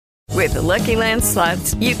With the Lucky Land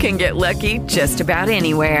Slots, you can get lucky just about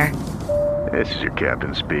anywhere. This is your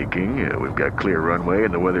captain speaking. We've got clear runway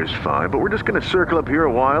and the weather's fine, but we're just going to circle up here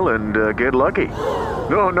a while and get lucky.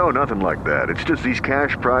 No, nothing like that. It's just these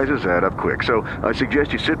cash prizes add up quick. So I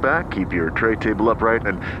suggest you sit back, keep your tray table upright,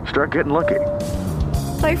 and start getting lucky.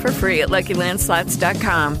 Play for free at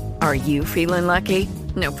LuckyLandSlots.com. Are you feeling lucky?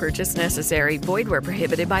 No purchase necessary. Void where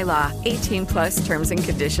prohibited by law. 18 plus terms and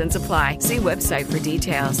conditions apply. See website for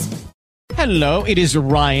details. Hello, it is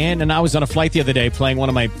Ryan, and I was on a flight the other day playing one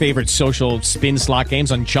of my favorite social spin slot games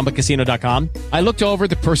on ChumbaCasino.com. I looked over at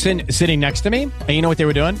the person sitting next to me, and you know what they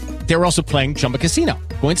were doing? They were also playing Chumba Casino.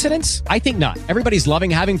 Coincidence? I think not. Everybody's loving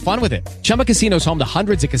having fun with it. Chumba Casino is home to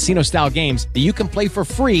hundreds of casino-style games that you can play for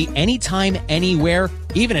free anytime, anywhere,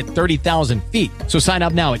 even at 30,000 feet. So sign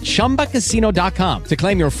up now at ChumbaCasino.com to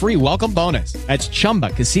claim your free welcome bonus. That's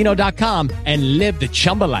ChumbaCasino.com and live the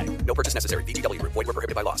Chumba life. No purchase necessary. VGW. Void where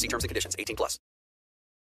prohibited by law. See terms and conditions. 18 plus.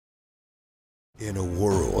 In a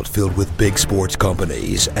world filled with big sports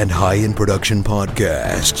companies and high-end production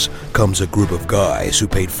podcasts comes a group of guys who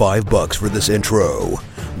paid $5 for this intro.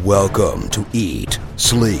 Welcome to Eat,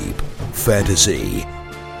 Sleep, Fantasy.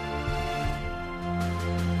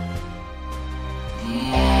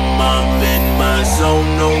 I'm in my zone,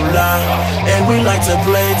 no lie. And we like to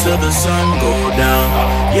play till the sun go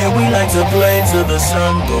down. Yeah, we like to play till the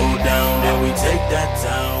sun go down. Then we take that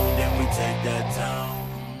down, then we take that down.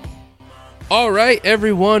 All right,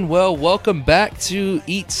 everyone. Well, welcome back to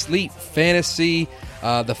Eat, Sleep, Fantasy,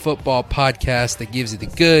 the football podcast that gives you the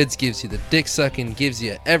goods, gives you the dick sucking, gives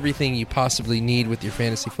you everything you possibly need with your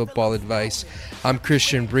fantasy football advice. I'm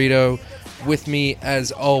Christian Brito. With me,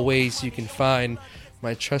 as always, you can find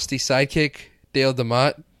my trusty sidekick, Dale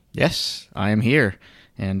DeMott. Yes, I am here.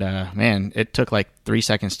 And, man, it took like 3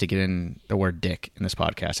 seconds to get in the word dick in this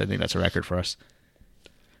podcast. I think that's a record for us.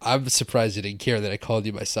 I'm surprised you didn't care that I called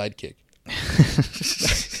you my sidekick.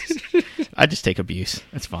 I just take abuse.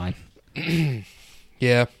 That's fine.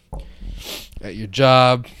 Yeah. At your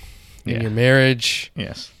job, in your marriage.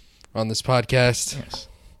 Yes. On this podcast. Yes.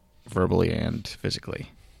 Verbally and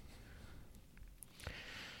physically.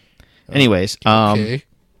 Anyways. Okay.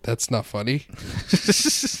 That's not funny.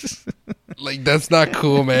 Like, that's not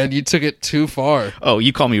cool, man. You took it too far. Oh,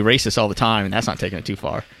 you call me racist all the time, and that's not taking it too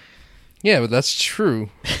far. Yeah, but that's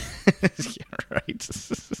true. Yeah, right.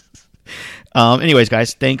 Anyways,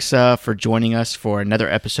 guys, thanks for joining us for another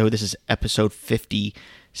episode. This is episode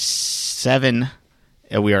 57.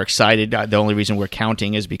 We are excited. The only reason we're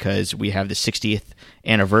counting is because we have the 60th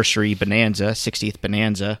anniversary bonanza, 60th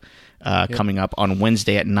bonanza, coming up on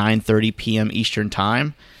Wednesday at 9:30 p.m. Eastern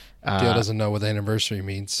Time. Dale doesn't know what the anniversary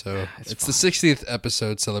means, so it's the 60th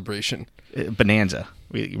episode celebration. Bonanza.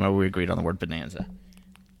 We agreed on the word bonanza.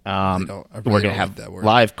 We're going to have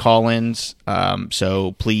live call-ins,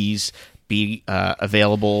 so please be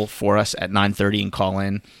available for us at 9:30 and call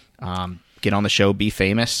in. Get on the show, be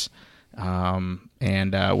famous, and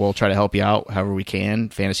we'll try to help you out however we can,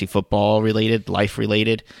 fantasy football related, life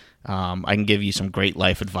related. I can give you some great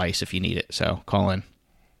life advice if you need it, so call in.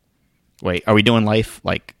 Wait, are we doing life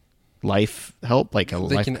help, like a life coach?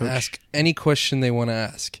 They can ask any question they want to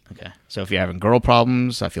ask. Okay, so if you're having girl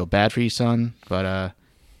problems, I feel bad for you, son, but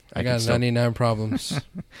I got 99 problems.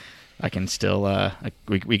 I can still,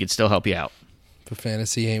 we could still help you out. But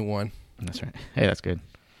fantasy ain't one. That's right. Hey, that's good.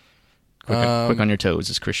 Quick on your toes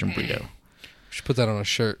is Christian Brito. We should put that on a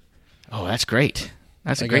shirt. Oh, that's great.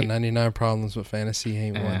 I got 99 problems, but fantasy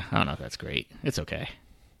ain't one. I don't know if that's great. It's okay.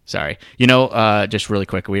 Sorry. Just really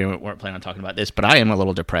quick, we weren't planning on talking about this, but I am a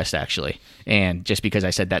little depressed, actually. And just because I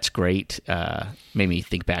said that's great made me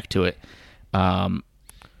think back to it.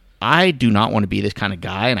 I do not want to be this kind of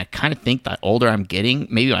guy, and I kind of think the older I'm getting,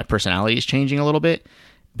 maybe my personality is changing a little bit,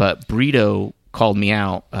 but Brito called me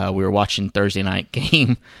out. We were watching Thursday night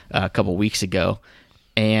game a couple weeks ago,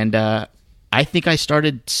 and I think I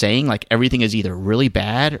started saying, like, everything is either really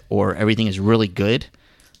bad or everything is really good.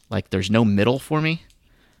 Like, there's no middle for me.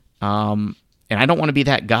 And I don't want to be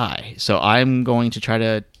that guy, so I'm going to try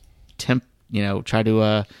to try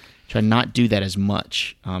not do that as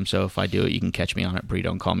much. So if I do it, you can catch me on it,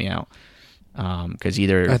 Brito, and call me out. Because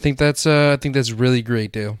either I think that's really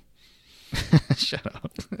great, Dale. Shut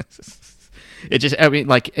up. It just, I mean,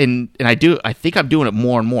 like, and I think I'm doing it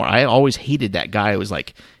more and more. I always hated that guy who was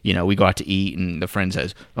like, we go out to eat and the friend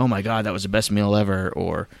says, "Oh my God, that was the best meal ever,"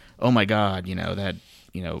 or "Oh my God,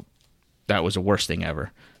 that was the worst thing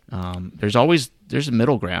ever." There's a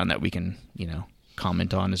middle ground that we can,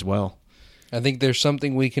 comment on as well. I think there's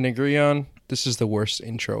something we can agree on. This is the worst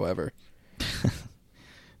intro ever.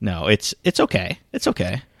 No, it's okay. It's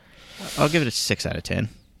okay. I'll give it a 6 out of 10.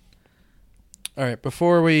 All right,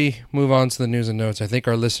 before we move on to the news and notes, I think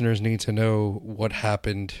our listeners need to know what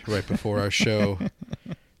happened right before our show.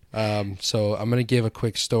 So I'm going to give a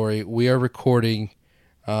quick story. We are recording.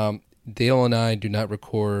 Dale and I do not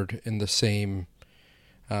record in the same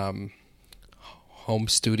home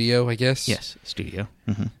studio, I guess. Yes, studio.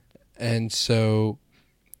 Mm-hmm. And so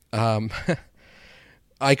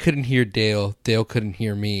I couldn't hear Dale. Dale couldn't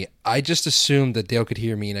hear me. I just assumed that Dale could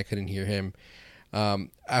hear me and I couldn't hear him.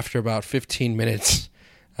 After about 15 minutes,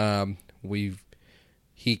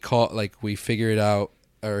 he figured it out,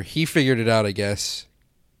 or he figured it out, I guess.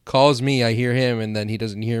 Calls me, I hear him, and then he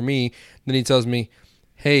doesn't hear me. Then he tells me,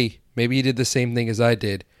 "Hey, maybe you did the same thing as I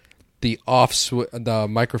did. The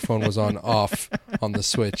microphone was on off on the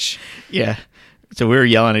switch." Yeah. So we were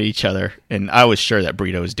yelling at each other, and I was sure that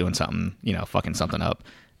Burrito was doing something, fucking something up.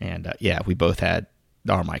 And we both had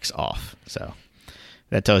our mics off. So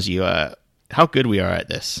that tells you how good we are at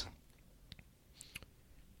this.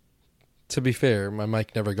 To be fair, my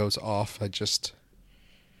mic never goes off. I just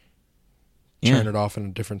turn it off in a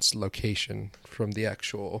different location from the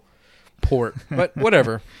actual port. But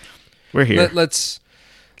whatever. We're here. Let's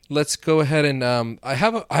go ahead and I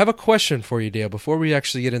have a question for you, Dale, before we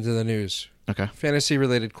actually get into the news. Okay. Fantasy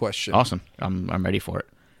related question. Awesome. I'm ready for it.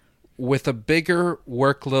 With a bigger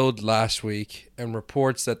workload last week and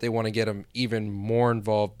reports that they want to get him even more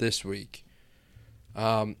involved this week,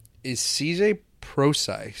 is CJ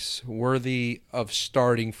Prosise worthy of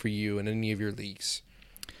starting for you in any of your leagues?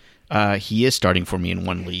 He is starting for me in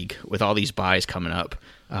one league with all these buys coming up.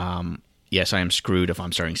 Yes, I am screwed if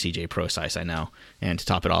I'm starting CJ Prosise, I know. And to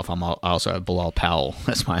top it off, I also have Bilal Powell.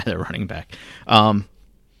 That's my other running back.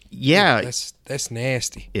 Yeah. That's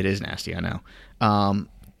nasty. It is nasty, I know.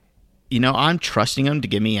 I'm trusting him to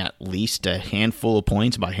give me at least a handful of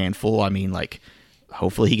points. By handful, I mean,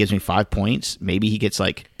 hopefully he gives me 5 points. Maybe he gets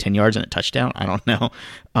 10 yards and a touchdown. I don't know.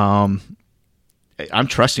 I'm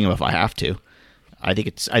trusting him if I have to. I think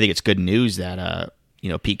it's good news that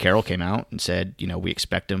Pete Carroll came out and said, we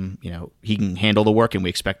expect him, he can handle the work and we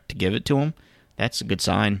expect to give it to him. That's a good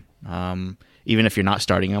sign. Even if you're not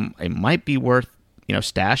starting him, it might be worth,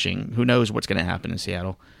 stashing. Who knows what's going to happen in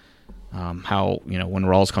Seattle? How, when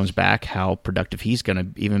Rawls comes back, how productive he's going to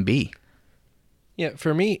even be. Yeah,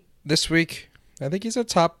 for me, this week, I think he's a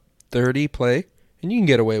top 30 play, and you can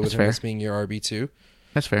get away with him as being your RB2.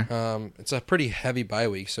 That's fair. It's a pretty heavy bye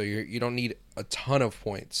week, so you don't need a ton of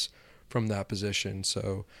points from that position.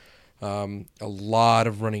 So a lot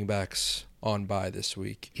of running backs on bye this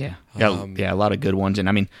week. Yeah, a lot of good ones. And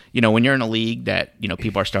I mean, when you're in a league that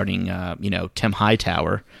people are starting, Tim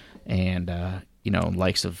Hightower and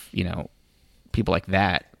likes of people like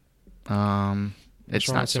that. It's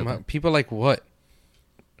not so. People like what?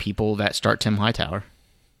 People that start Tim Hightower.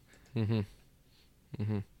 Mm-hmm.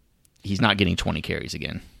 Mm-hmm. He's not getting 20 carries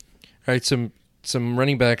again. All right, some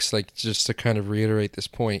running backs, just to kind of reiterate this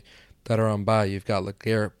point, that are on bye. You've got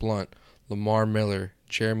LeGarrette Blount, Lamar Miller,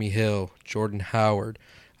 Jeremy Hill, Jordan Howard,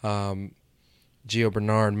 Gio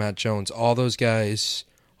Bernard, Matt Jones. All those guys,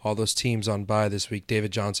 all those teams on bye this week. David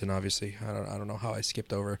Johnson, obviously. I don't know how I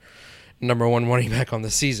skipped over number one running back on the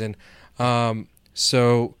season.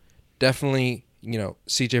 So definitely,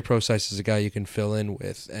 CJ Prosise is a guy you can fill in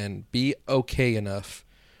with and be okay enough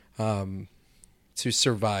to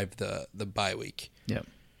survive the bye week. Yep.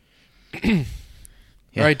 Yeah.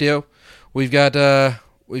 All right, Dale. We've got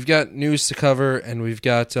news to cover, and we've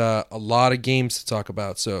got a lot of games to talk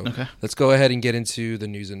about. So Let's go ahead and get into the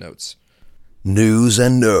news and notes. News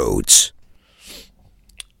and notes.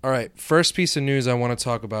 All right, first piece of news I want to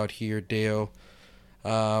talk about here, Dale.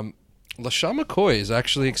 LaShawn McCoy is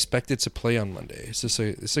actually expected to play on Monday. Is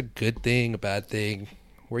this a good thing, a bad thing?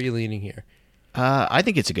 Where are you leaning here? I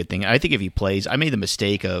think it's a good thing. I think if he plays, I made the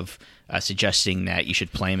mistake of suggesting that you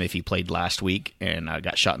should play him if he played last week and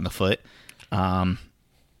got shot in the foot. I'm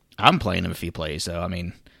playing him if he plays, though. I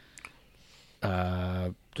mean,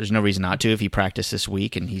 there's no reason not to if he practiced this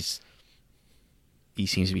week and he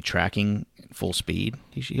seems to be tracking full speed.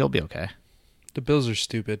 He'll be okay. The Bills are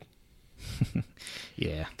stupid.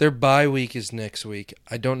 Yeah. Their bye week is next week.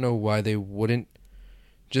 I don't know why they wouldn't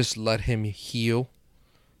just let him heal.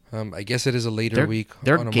 I guess it is a later week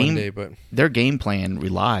on a Monday, but their game plan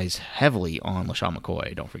relies heavily on LaShawn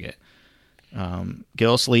McCoy. Don't forget,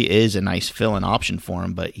 Gillislee is a nice fill-in option for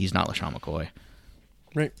him, but he's not LaShawn McCoy.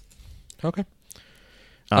 Right. Okay.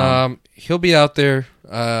 He'll be out there.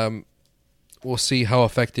 We'll see how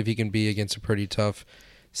effective he can be against a pretty tough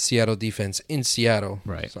Seattle defense in Seattle.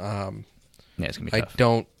 Right. Yeah, it's gonna be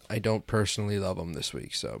tough. I don't personally love him this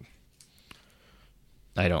week, so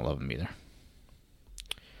I don't love him either.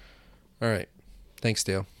 All right. Thanks,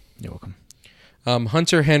 Dale. You're welcome.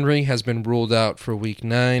 Hunter Henry has been ruled out for Week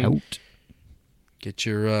 9. Out. Get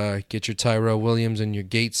your Tyrell Williams and your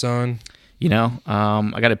Gates on. I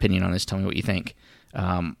got an opinion on this. Tell me what you think.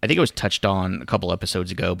 I think it was touched on a couple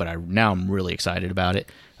episodes ago, but now I'm really excited about it.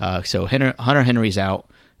 So Hunter Henry's out.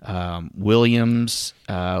 Williams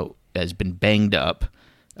has been banged up.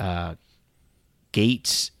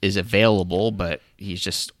 Gates is available, but he's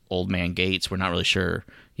just old man Gates. We're not really sure,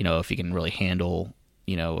 if he can really handle,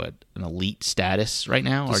 an elite status right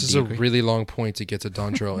now. This is a really long point to get to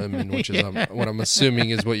Dontrell Inman, which is what I'm assuming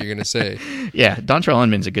is what you're going to say. Yeah, Dontrell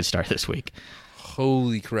Inman's a good start this week.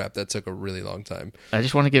 Holy crap, that took a really long time. I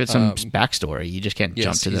just want to give it some backstory. You just can't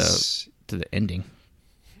jump to the ending.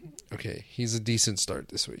 Okay, he's a decent start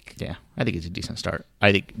this week. Yeah, I think it's a decent start.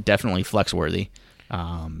 I think definitely flex worthy.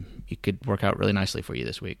 It could work out really nicely for you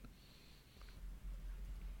this week.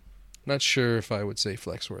 Not sure if I would say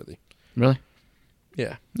flex worthy. Really?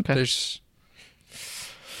 Yeah. Okay.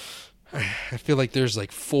 I feel like there's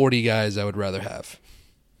like 40 guys I would rather have.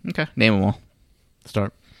 Okay, name them all.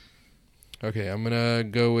 Start. Okay, I'm gonna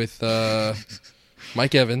go with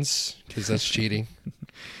Mike Evans because that's cheating.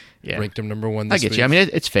 Yeah, ranked him number 1 this week. I get you. I mean,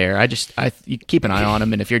 it's fair. You keep an eye on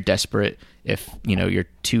him, and if you're desperate, if your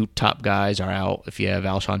 2 top guys are out, if you have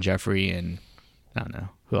Alshon Jeffrey and I don't know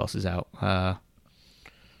who else is out,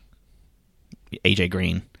 AJ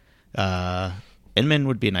Green, Inman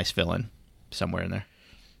would be a nice fill-in somewhere in there.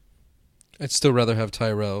 I'd still rather have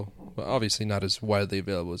Tyrell. Well, obviously not as widely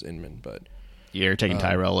available as Inman, but you're taking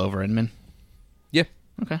Tyrell over Inman. Yeah.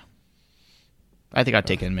 Okay. I think I'd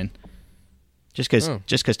take Inman. Just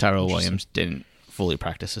because Tyrell Williams didn't fully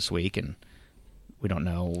practice this week, and we don't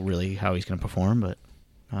know really how he's going to perform, but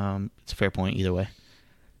it's a fair point either way.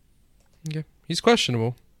 Okay. He's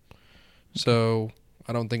questionable. So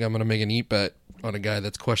I don't think I'm going to make an eat bet on a guy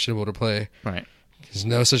that's questionable to play. Right. There's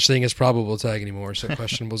no such thing as probable tag anymore, so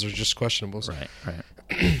questionables are just questionables. Right.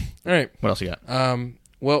 All right. What else you got?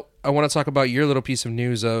 Well, I want to talk about your little piece of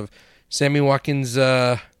news of Sammy Watkins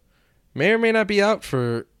may or may not be out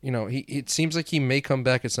for, it seems like he may come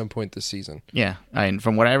back at some point this season. Yeah, and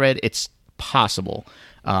from what I read, it's possible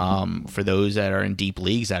for those that are in deep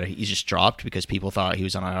leagues that he's just dropped because people thought he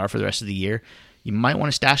was on IR for the rest of the year. You might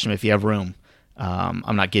want to stash him if you have room.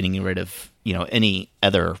 I'm not getting rid of any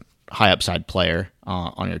other high upside player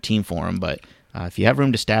on your team for him, but if you have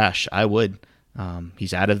room to stash, I would.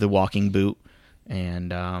 He's out of the walking boot,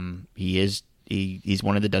 and he's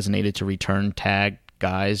one of the designated to return tag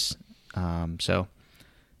guys. So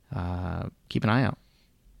keep an eye out.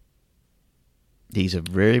 He's a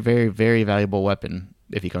very, very, very valuable weapon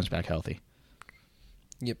if he comes back healthy.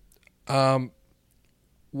 Yep.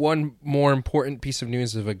 One more important piece of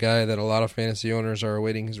news of a guy that a lot of fantasy owners are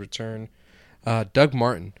awaiting his return. Doug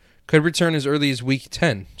Martin could return as early as week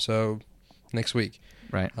 10, so next week.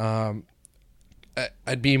 Right.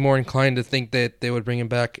 I'd be more inclined to think that they would bring him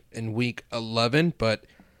back in week 11, but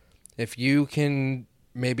if you can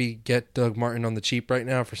maybe get Doug Martin on the cheap right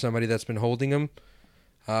now for somebody that's been holding him,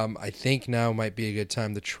 I think now might be a good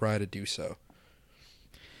time to try to do so.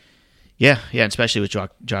 Yeah, especially with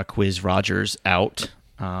Jacquizz Rodgers out,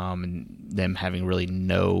 and them having really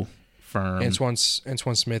no firm. Antoine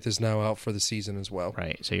Smith is now out for the season as well.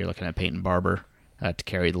 Right, so you're looking at Peyton Barber to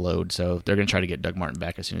carry the load, so they're going to try to get Doug Martin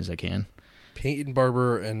back as soon as they can. Peyton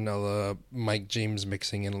Barber and Mike James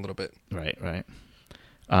mixing in a little bit. Right.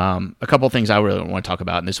 A couple of things I really want to talk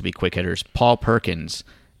about, and this will be quick hitters. Paul Perkins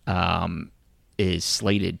is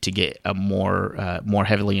slated to get a more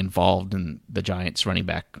heavily involved in the Giants' running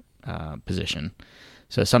back position.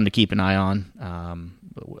 So something to keep an eye on.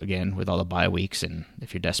 Again, with all the bye weeks, and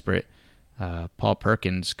if you're desperate, Paul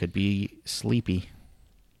Perkins could be sleepy.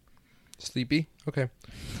 Sleepy? Okay.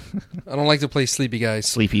 I don't like to play sleepy guys.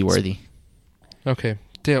 Sleepy worthy. Okay.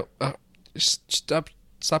 Dale, stop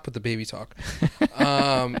with the baby talk.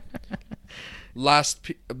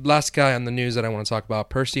 Last guy on the news that I want to talk about,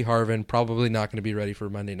 Percy Harvin, probably not going to be ready for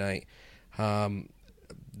Monday night.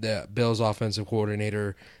 The Bills offensive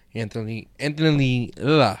coordinator, Anthony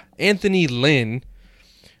Lynn,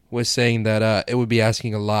 was saying that it would be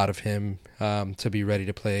asking a lot of him to be ready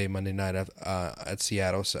to play Monday night at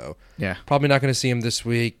Seattle. So yeah, probably not going to see him this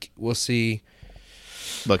week. We'll see.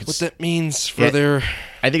 Look, what that means for their...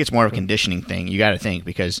 I think it's more of a conditioning thing. You got to think,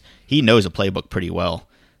 because he knows a playbook pretty well.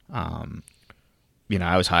 I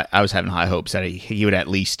was having high hopes that he would at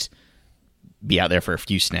least be out there for a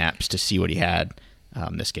few snaps to see what he had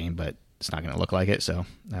this game, but it's not going to look like it. So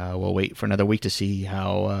we'll wait for another week to see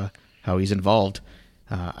how he's involved.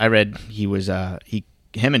 I read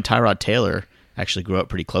him and Tyrod Taylor actually grew up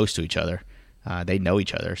pretty close to each other. They know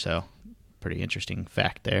each other, so pretty interesting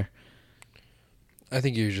fact there. I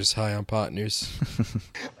think you're just high on pot news.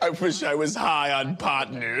 I wish I was high on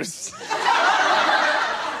pot news.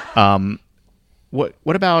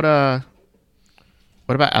 What about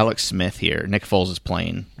Alex Smith here? Nick Foles is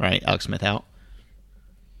playing, right? Alex Smith out?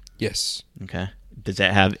 Yes. Okay. Does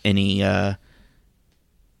that have any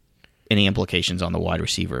implications on the wide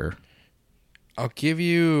receiver? I'll give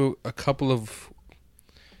you a couple of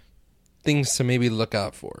things to maybe look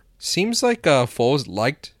out for. Seems like Foles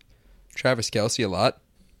liked Travis Kelce a lot.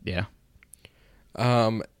 Yeah.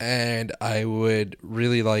 And I would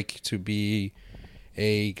really like to be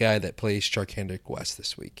a guy that plays Charkandrick West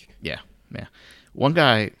this week. Yeah. One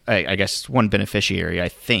guy, I guess, one beneficiary, I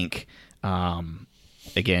think,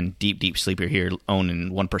 again, deep sleeper here,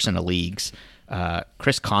 owning 1% of leagues,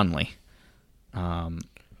 Chris Conley.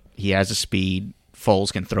 He has a speed.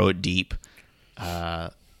 Foles can throw it deep.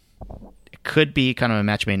 It could be kind of a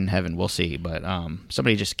match made in heaven. We'll see. But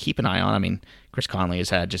somebody just keep an eye on. I mean, Chris Conley has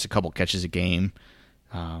had just a couple catches a game.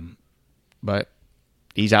 But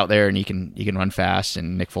he's out there and he can run fast,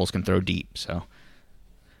 and Nick Foles can throw deep. So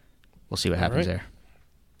we'll see what happens there.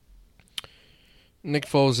 Nick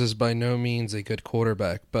Foles is by no means a good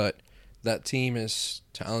quarterback, but that team is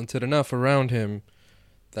talented enough around him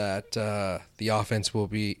that the offense will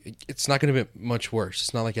be... It's not going to be much worse.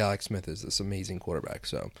 It's not like Alex Smith is this amazing quarterback.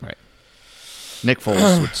 So right. Nick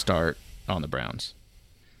Foles would start on the Browns.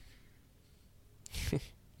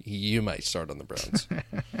 You might start on the Browns.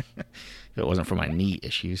 If it wasn't for my knee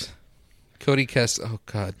issues. Cody Kessler... Oh,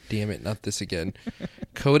 God damn it. Not this again.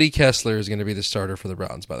 Cody Kessler is going to be the starter for the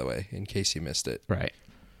Browns, by the way, in case you missed it. Right.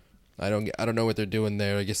 I don't know what they're doing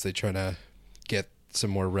there. I guess they're trying to get some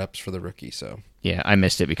more reps for the rookie, so... Yeah, I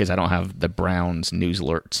missed it because I don't have the Browns news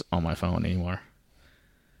alerts on my phone anymore.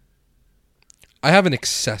 I have an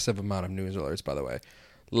excessive amount of news alerts, by the way.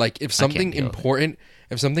 Like, if something important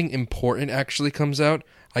actually comes out,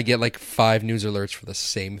 I get like 5 news alerts for the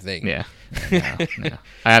same thing. Yeah. No.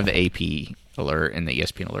 I have the AP alert and the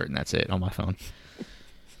ESPN alert, and that's it on my phone.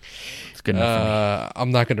 It's good enough for me.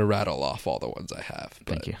 I'm not going to rattle off all the ones I have.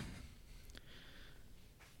 Thank you.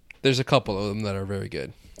 There's a couple of them that are very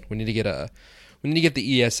good. We need to get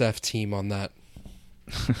the ESF team on that.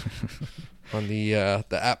 On the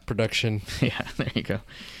app production. Yeah, there you go.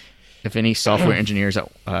 If any software engineers that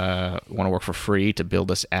want to work for free to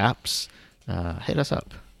build us apps, hit us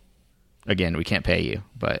up. Again, we can't pay you,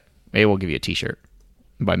 but maybe we'll give you a t-shirt.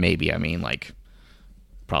 By maybe, I mean like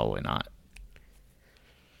probably not.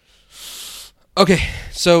 Okay,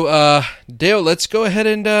 so Dale, let's go ahead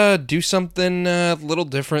and do something a little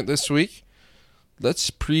different this week. Let's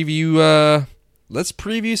preview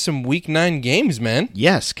some Week 9 games, man.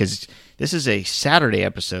 Yes, because this is a Saturday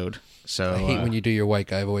episode. So I hate when you do your white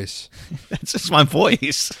guy voice. That's just my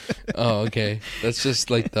voice. Oh, okay. That's just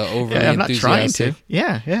like the overly I'm not trying enthusiastic. to.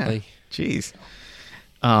 Yeah. Like, jeez.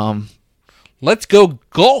 Let's go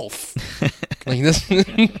golf. Like this.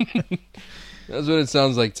 That's what it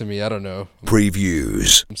sounds like to me. I don't know.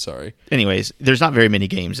 Previews. I'm sorry. Anyways, there's not very many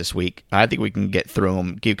games this week. I think we can get through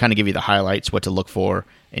them, kind of give you the highlights, what to look for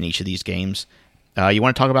in each of these games. You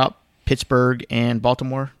want to talk about Pittsburgh and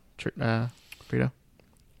Baltimore, Frito?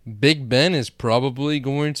 Big Ben is probably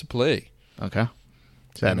going to play. Okay.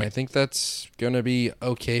 And I think that's going to be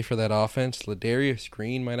okay for that offense. Ladarius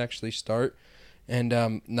Green might actually start.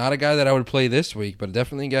 And not a guy that I would play this week, but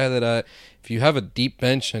definitely a guy that if you have a deep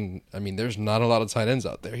bench, and I mean, there's not a lot of tight ends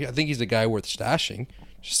out there. I think he's a guy worth stashing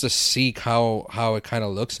just to see how it kind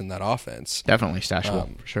of looks in that offense. Definitely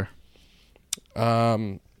stashable, for sure.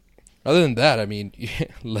 Other than that, I mean,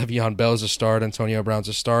 Le'Veon Bell's a start, Antonio Brown's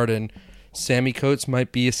a start, and Sammy Coates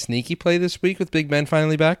might be a sneaky play this week with Big Ben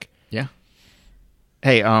finally back. Yeah.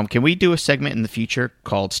 Hey, can we do a segment in the future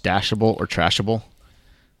called Stashable or Trashable?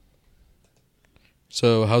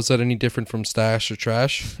 So how's that any different from stash or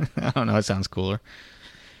trash? I don't know. It sounds cooler.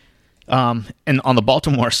 And on the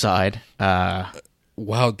Baltimore side...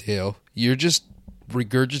 wow, Dale. You're just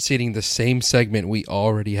regurgitating the same segment we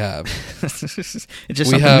already have. It's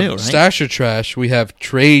just we have new, right? Stash or Trash. We have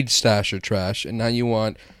Trade Stash or Trash. And now you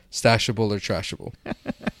want Stashable or Trashable.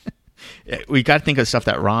 We got to think of stuff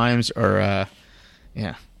that rhymes or...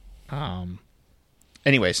 yeah.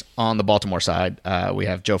 Anyways, on the Baltimore side, we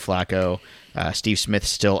have Joe Flacco. Steve Smith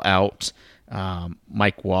still out.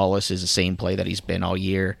 Mike Wallace is the same play that he's been all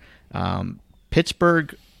year.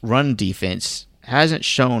 Pittsburgh run defense hasn't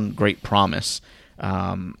shown great promise.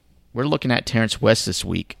 We're looking at Terrence West this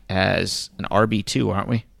week as an RB2, aren't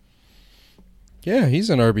we? Yeah, he's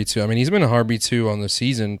an RB2. I mean, he's been an RB2 on the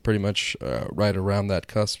season pretty much right around that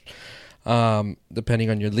cusp, depending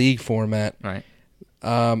on your league format. Right.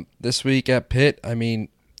 This week at Pitt, I mean,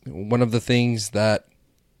 one of the things that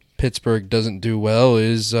Pittsburgh doesn't do well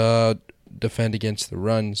is defend against the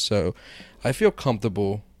run. So I feel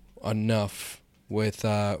comfortable enough with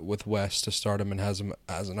West to start him and has him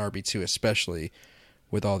as an RB2, especially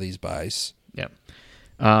with all these buys. Yep.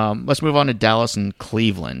 Let's move on to Dallas and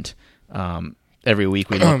Cleveland. Every week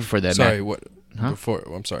we look for them.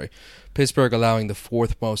 I'm sorry. Pittsburgh allowing the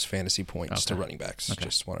 4th most fantasy points to running backs. Okay.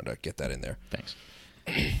 Just wanted to get that in there. Thanks.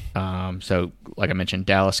 So, like I mentioned,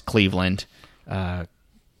 Dallas, Cleveland.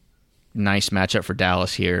 Nice matchup for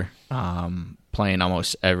Dallas here. Playing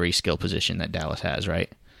almost every skill position that Dallas has,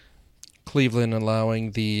 right? Cleveland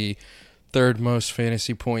allowing the 3rd most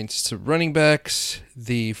fantasy points to running backs,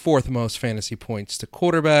 the 4th most fantasy points to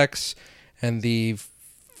quarterbacks, and the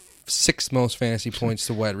 6th most fantasy points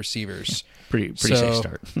to wide receivers. Pretty safe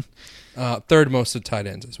start. 3rd most to tight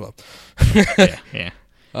ends as well. Yeah.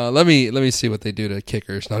 Let me see what they do to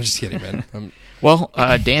kickers. No, I'm just kidding, man. Well,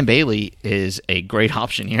 Dan Bailey is a great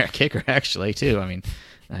option here at kicker, actually, too. I mean,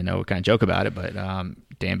 I know we kind of joke about it, but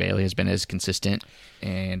Dan Bailey has been as consistent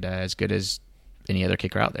and as good as any other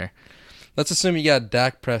kicker out there. Let's assume you got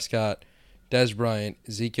Dak Prescott, Dez Bryant,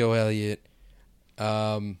 Ezekiel Elliott,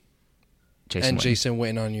 and Jason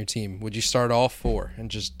Witten on your team. Would you start all 4 and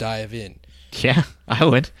just dive in? Yeah, I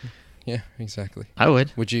would. Yeah, exactly. I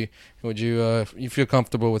would. Would you feel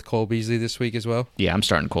comfortable with Cole Beasley this week as well? Yeah, I'm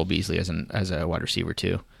starting Cole Beasley as a wide receiver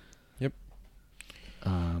too. Yep.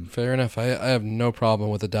 Fair enough. I have no problem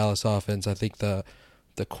with the Dallas offense. I think the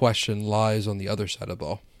question lies on the other side of the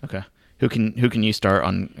ball. Okay. Who can you start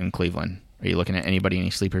in Cleveland? Are you looking at any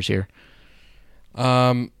sleepers here?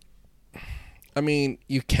 I mean,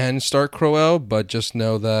 you can start Crowell, but just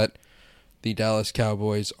know that the Dallas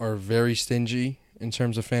Cowboys are very stingy in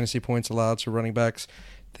terms of fantasy points allowed to running backs.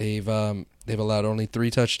 They've allowed only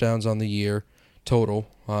 3 touchdowns on the year total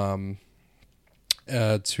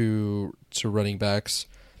to running backs,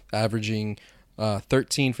 averaging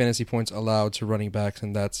 13 fantasy points allowed to running backs,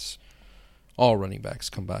 and that's all running backs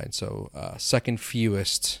combined. So 2nd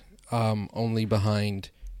fewest, only behind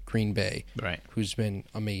Green Bay, right, who's been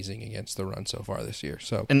amazing against the run so far this year.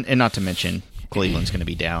 So and not to mention Cleveland's going to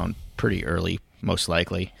be down pretty early, most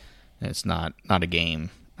likely. It's not a game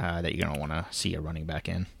that you're going to want to see a running back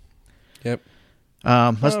in. Yep.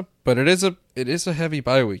 But it is a heavy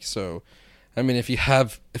bye week. So, I mean, if you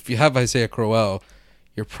have Isaiah Crowell,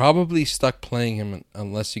 you're probably stuck playing him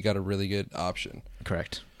unless you got a really good option.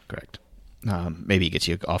 Correct. Maybe he gets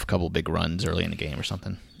you off a couple big runs early in the game or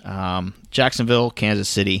something. Jacksonville, Kansas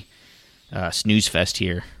City, snooze fest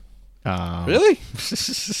here. Really?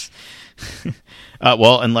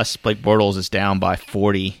 Well, unless Blake Bortles is down by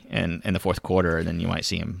 40 in the 4th quarter, then you might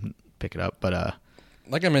see him pick it up. But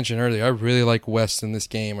like I mentioned earlier, I really like West in this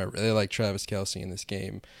game. I really like Travis Kelce in this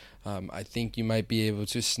game. I think you might be able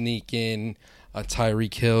to sneak in a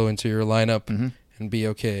Tyreek Hill into your lineup and be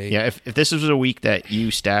okay. Yeah, if this was a week that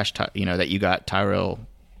you stashed, that you got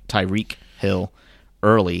Tyreek Hill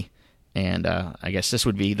early, and I guess this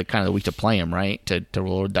would be the kind of the week to play him, right? To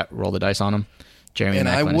roll the dice on him. Jeremy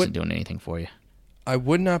Maclin isn't doing anything for you. I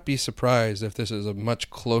would not be surprised if this is a much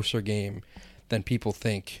closer game than people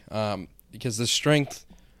think, because the strength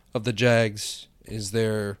of the Jags is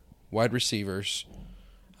their wide receivers,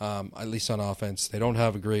 at least on offense. They don't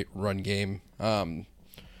have a great run game. And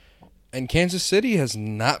Kansas City has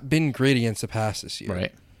not been great against the pass this year.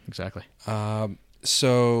 Right, exactly.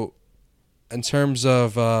 So in terms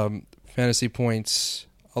of fantasy points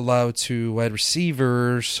allowed to wide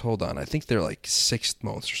receivers, hold on, I think they're like 6th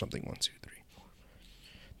most or something. 1, 2, 3, 4.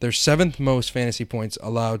 They're 7th most fantasy points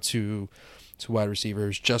allowed to wide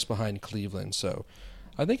receivers, just behind Cleveland. So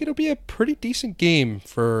I think it'll be a pretty decent game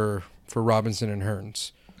for Robinson and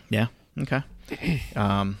Hearns. Yeah. Okay.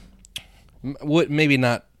 Maybe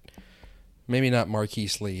not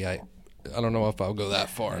Marquise Lee. I don't know if I'll go that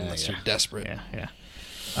far unless you're desperate. Yeah.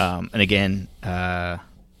 And again,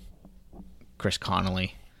 Chris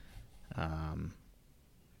Connolly,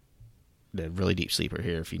 the really deep sleeper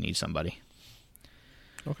here if you need somebody.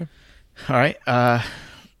 Okay. All right.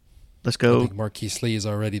 Let's go. I think Marquise Lee is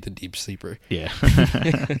already the deep sleeper. Yeah.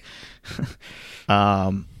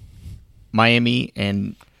 Miami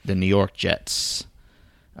and the New York Jets.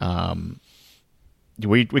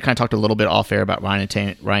 We kind of talked a little bit off air about Ryan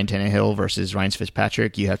Tannehill versus Ryan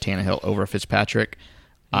Fitzpatrick. You have Tannehill over Fitzpatrick.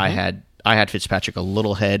 Mm-hmm. I had Fitzpatrick a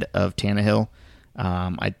little ahead of Tannehill.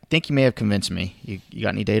 I think you may have convinced me. You got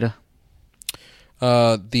any data?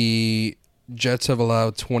 The Jets have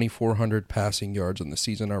allowed 2,400 passing yards in the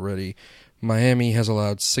season already. Miami has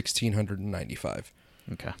allowed 1,695.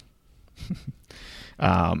 Okay.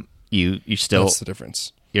 You still, that's the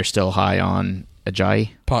difference. You're still high on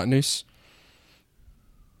Ajayi? Potnews.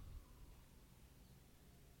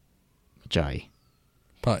 Ajayi.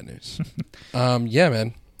 Potnews. Yeah,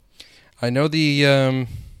 man. I know the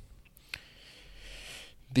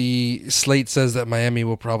slate says that Miami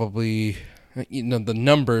will probably, the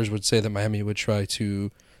numbers would say that Miami would try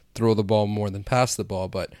to throw the ball more than pass the ball,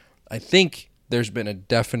 but I think there's been a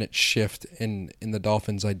definite shift in the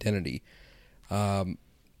Dolphins' identity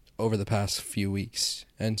over the past few weeks,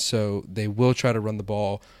 and so they will try to run the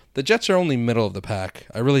ball. The Jets are only middle of the pack.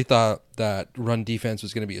 I really thought that run defense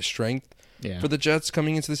was going to be a strength for the Jets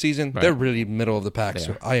coming into the season. Right. They're really middle of the pack,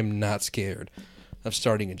 so I am not scared of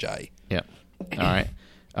starting Ajayi. Yep. All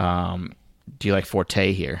right. Do you like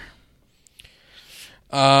Forte here?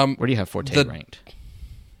 Where do you have Forte ranked?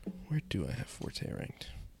 Where do I have Forte ranked?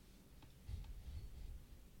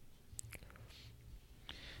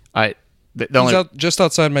 He's just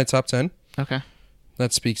outside my top 10. Okay.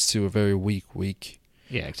 That speaks to a very weak week.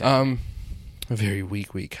 Yeah, exactly. A very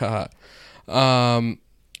weak week.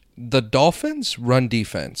 The Dolphins' run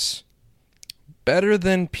defense, better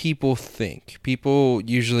than people think. People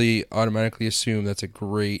usually automatically assume that's a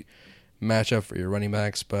great matchup for your running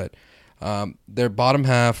backs, but their bottom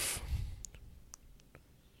half,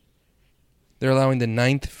 they're allowing the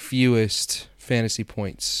 9th fewest fantasy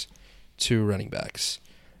points to running backs.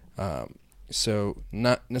 So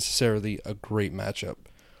not necessarily a great matchup.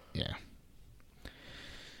 Yeah.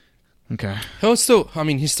 Okay. He's still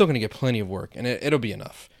going to get plenty of work, and it'll be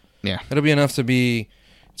enough. Yeah. It'll be enough to be.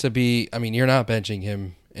 I mean, you're not benching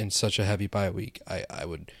him in such a heavy bye week. I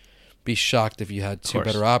would be shocked if you had two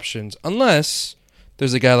better options, unless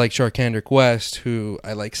there's a guy like Charkandrick West who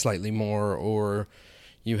I like slightly more, or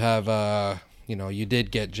you have you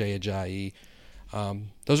did get Jay Ajayi.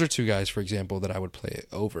 Those are two guys, for example, that I would play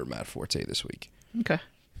over Matt Forte this week. Okay.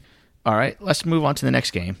 All right, let's move on to the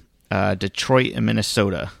next game. Detroit and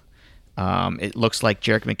Minnesota. It looks like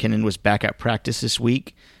Jerick McKinnon was back at practice this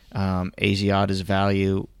week. Asiata's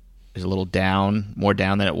value is a little down, more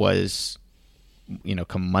down than it was,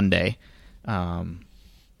 come Monday.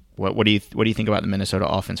 What do you think about the Minnesota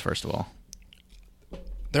offense, first of all?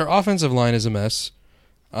 Their offensive line is a mess.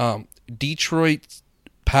 Detroit's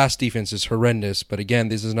pass defense is horrendous, but again,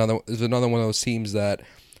 this is another one of those teams that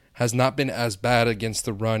has not been as bad against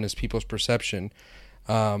the run as people's perception.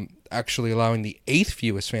 Actually allowing the 8th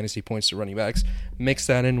fewest fantasy points to running backs. Mix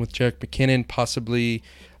that in with Jerick McKinnon possibly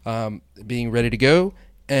being ready to go,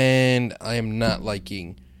 and I am not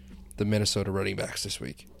liking the Minnesota running backs this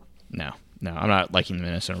week. No, I'm not liking the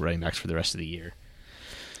Minnesota running backs for the rest of the year.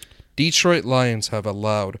 Detroit Lions have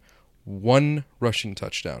allowed 1 rushing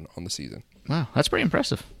touchdown on the season. Wow, that's pretty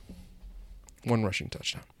impressive. 1 rushing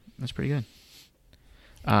touchdown. That's pretty good.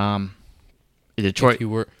 Detroit.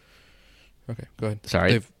 Okay, go ahead.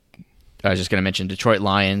 Sorry. I was just going to mention Detroit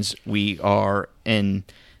Lions. We are in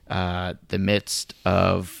the midst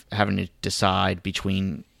of having to decide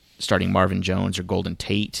between starting Marvin Jones or Golden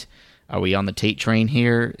Tate. Are we on the Tate train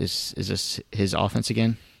here? Is this his offense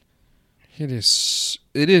again? It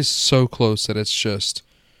is so close that it's just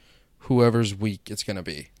whoever's week it's going to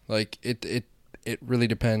be. Like it really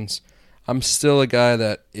depends. I'm still a guy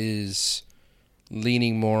that is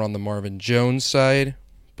leaning more on the Marvin Jones side,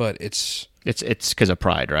 but it's because of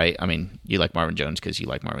pride, right? I mean, you like Marvin Jones because you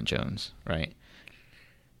like Marvin Jones, right?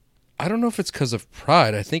 I don't know if it's because of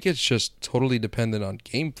pride. I think it's just totally dependent on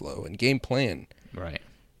game flow and game plan. Right.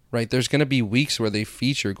 Right. There's going to be weeks where they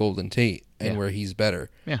feature Golden Tate and where he's better.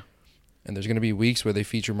 Yeah. And there's going to be weeks where they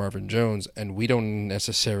feature Marvin Jones, and we don't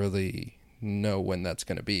necessarily know when that's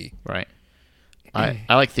going to be. Right. I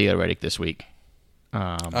like Theo Riddick this week.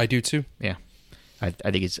 I do too. Yeah. I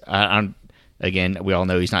think it's again, we all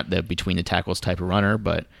know he's not the between the tackles type of runner,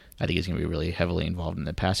 but I think he's going to be really heavily involved in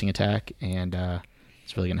the passing attack, and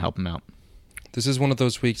it's really going to help him out. This is one of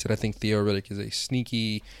those weeks that I think Theo Riddick is a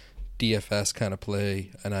sneaky DFS kind of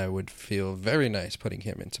play, and I would feel very nice putting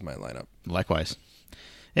him into my lineup. Likewise.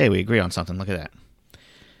 Hey, we agree on something. Look at that.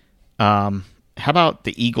 How about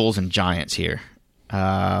the Eagles and Giants here?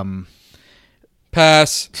 Pass.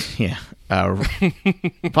 Yeah.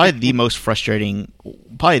 Probably the most frustrating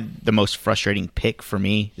pick for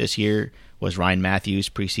me this year was Ryan Matthews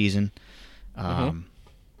preseason.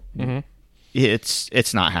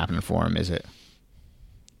 It's not happening for him, is it?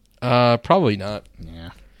 Probably not.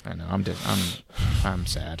 Yeah, I know. I'm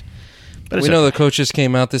sad. But we know the coaches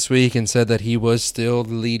came out this week and said that he was still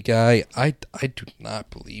the lead guy. I do not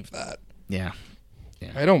believe that. Yeah.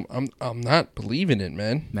 I'm not believing it,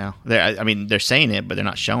 man. No, they're saying it, but they're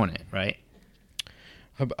not showing it, right?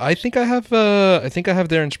 I think I have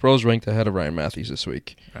Darren Sproles ranked ahead of Ryan Matthews this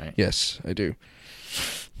week. Right. Yes, I do.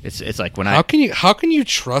 It's like when how can you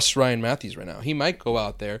trust Ryan Matthews right now? He might go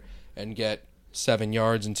out there and get 7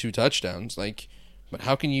 yards and 2 touchdowns. But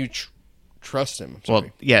how can you trust him? Well,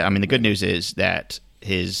 yeah. I mean, the good news is that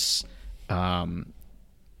his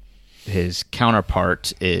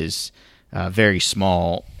counterpart is very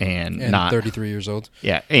small and not 33 years old.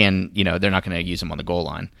 Yeah, and they're not going to use him on the goal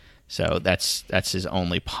line. So that's his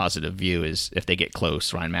only positive view is if they get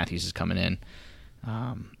close, Ryan Matthews is coming in.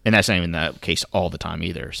 And that's not even the case all the time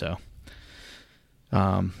either. So,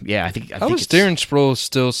 I think How is Darren Sproles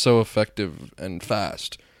still so effective and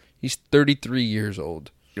fast? He's 33 years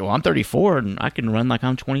old. Well, I'm 34 and I can run like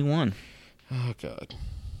I'm 21. Oh God.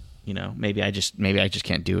 Maybe I just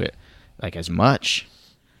can't do it like as much.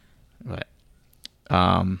 But,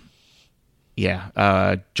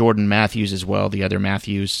 Jordan Matthews as well. The other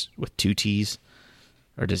Matthews with 2 T's.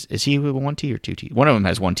 Or is he with 1 T or 2 T? One of them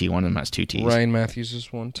has 1 T, one of them has 2 T's. Ryan Matthews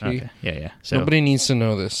is 1 T. Okay. Yeah. So nobody needs to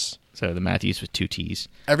know this. So the Matthews with 2 T's.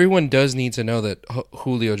 Everyone does need to know that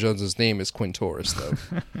Julio Jones' name is Quintorris,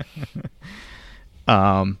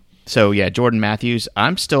 though. Jordan Matthews.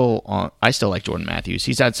 I still like Jordan Matthews.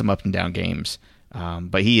 He's had some up and down games,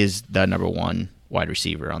 but he is the number 1 wide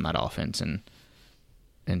receiver on that offense, and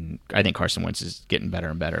I think Carson Wentz is getting better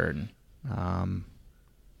and better, and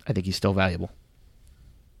I think he's still valuable.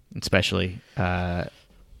 Especially, I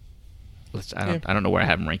don't know where I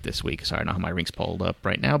have him ranked this week. Sorry, I don't know how my ranks pulled up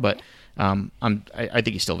right now, but I think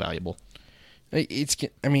he's still valuable.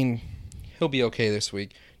 He'll be okay this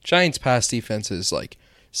week. Giants' pass defense is like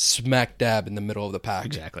smack dab in the middle of the pack.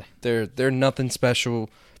 Exactly. They're nothing special,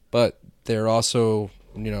 but they're also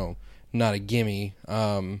not a gimme.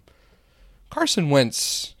 Carson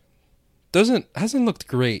Wentz hasn't looked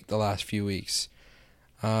great the last few weeks.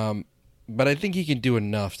 But I think he can do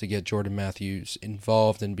enough to get Jordan Matthews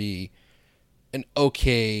involved and be an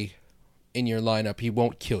okay in your lineup. He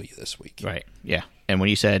won't kill you this week. Right, yeah. And when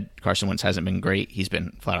you said Carson Wentz hasn't been great, he's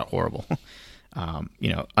been flat out horrible.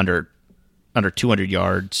 Under 200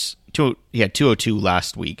 yards. He had 202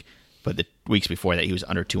 last week, but the weeks before that he was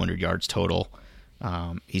under 200 yards total.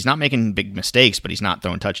 He's not making big mistakes, but he's not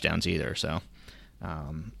throwing touchdowns either. So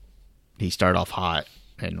he started off hot,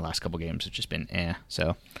 and the last couple games have just been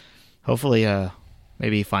So hopefully,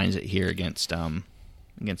 maybe he finds it here against the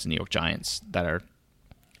New York Giants that are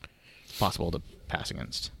possible to pass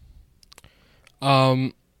against.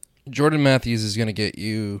 Jordan Matthews is going to get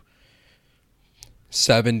you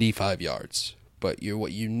 75 yards, but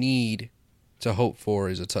what you need to hope for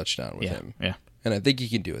is a touchdown with him. Yeah, and I think he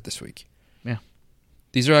can do it this week. Yeah,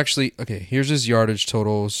 these are actually okay. Here's his yardage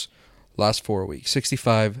totals last 4 weeks: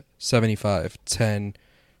 65, 75, 10,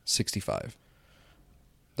 65.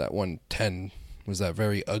 That 110 was that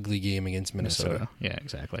very ugly game against Minnesota. Yeah,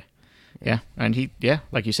 exactly. Yeah, and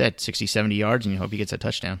like you said, 60, 70 yards, and you hope he gets a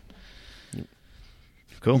touchdown.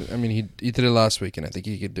 Cool. He did it last week, and I think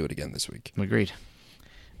he could do it again this week. Agreed.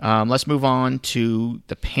 Let's move on to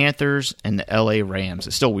the Panthers and the LA Rams.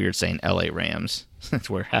 It's still weird saying LA Rams.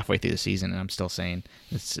 We're halfway through the season, and I'm still saying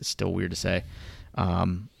it's still weird to say.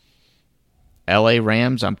 LA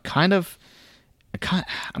Rams. I'm kind of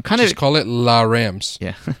just call it La Rams.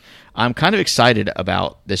 Yeah, I'm kind of excited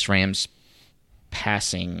about this Rams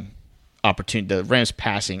passing opportunity, the Rams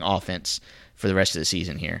passing offense for the rest of the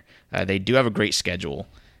season here. They do have a great schedule,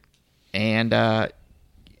 and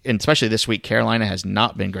especially this week, Carolina has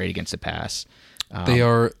not been great against the pass.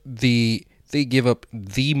 They give up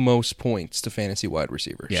the most points to fantasy wide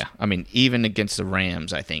receivers. Yeah, even against the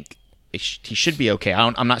Rams, I think he should be okay.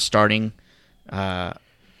 I'm not starting.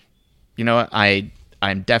 You know what?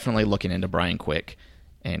 I'm definitely looking into Brian Quick,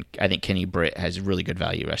 and I think Kenny Britt has really good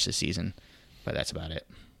value the rest of the season, but that's about it.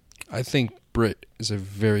 I think Britt is a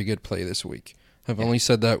very good play this week. I've only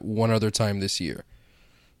said that one other time this year.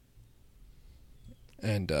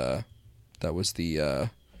 And that was was it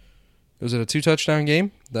a 2-touchdown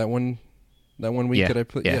game? That one week that I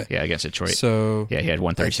put? Yeah, against Detroit. So yeah, he had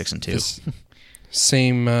 136 and 2.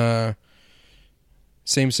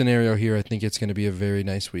 Same scenario here. I think it's going to be a very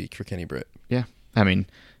nice week for Kenny Britt. Yeah.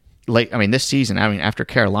 This season, after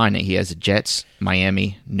Carolina, he has the Jets,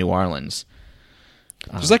 Miami, New Orleans.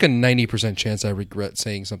 There's like a 90% chance I regret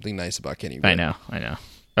saying something nice about Kenny Britt. I know.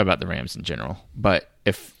 About the Rams in general. But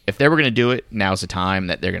if they were going to do it, now's the time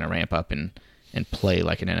that they're going to ramp up and play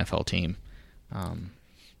like an NFL team. And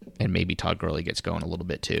maybe Todd Gurley gets going a little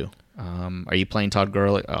bit too. Are you playing Todd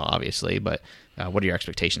Gurley? Oh, obviously, but what are your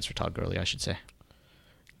expectations for Todd Gurley, I should say?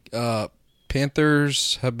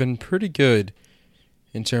 Panthers have been pretty good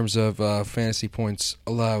in terms of fantasy points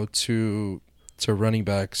allowed to running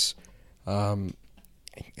backs.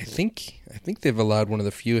 I think they've allowed one of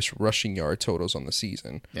the fewest rushing yard totals on the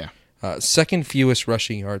season. Yeah. Second fewest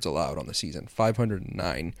rushing yards allowed on the season,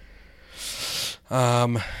 509.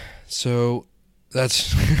 So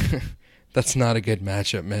that's that's not a good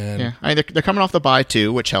matchup, man. Yeah, I mean, they're coming off the bye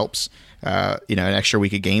too, which helps. An extra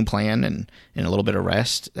week of game plan and a little bit of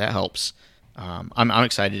rest, that helps. I'm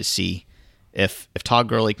excited to see if Todd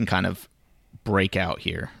Gurley can kind of break out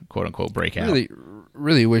here, quote unquote break out.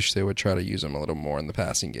 Really wish they would try to use him a little more in the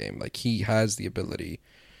passing game. Like, he has the ability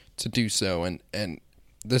to do so, and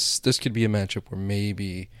this could be a matchup where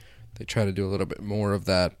maybe they try to do a little bit more of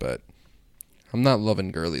that, but I'm not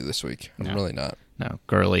loving Gurley this week. I'm really not. No,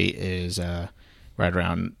 Gurley is right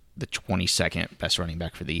around the 22nd best running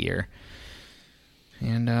back for the year.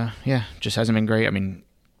 And, just hasn't been great. I mean,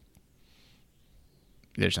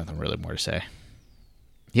 there's nothing really more to say.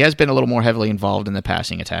 He has been a little more heavily involved in the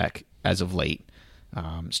passing attack as of late.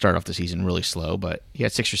 Started off the season really slow, but he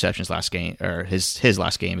had 6 receptions last game, or his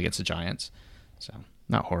last game against the Giants. So,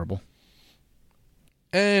 not horrible.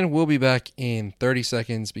 And we'll be back in 30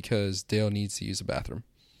 seconds because Dale needs to use the bathroom.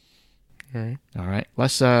 All right.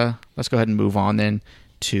 Let's go ahead and move on then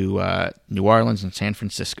to New Orleans and San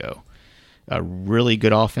Francisco. A really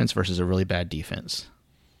good offense versus a really bad defense.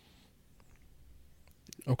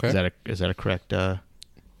 Okay. Is that a correct?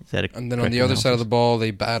 And then on the other side of the ball,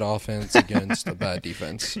 they bad offense against a bad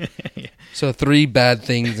defense. Yeah. So 3 bad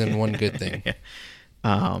things and 1 good thing.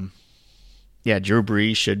 Drew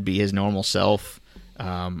Brees should be his normal self.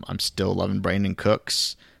 I'm still loving Brandon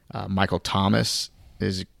Cooks. Michael Thomas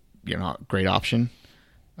is a great option.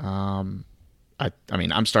 I'm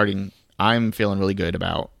feeling really good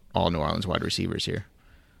about all New Orleans wide receivers here.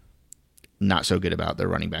 Not so good about their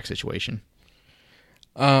running back situation.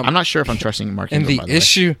 I'm not sure if I'm trusting Mark Ingram. And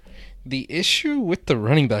the issue with the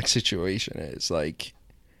running back situation is like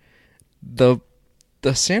the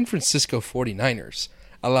San Francisco 49ers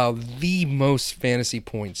allow the most fantasy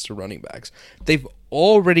points to running backs. They've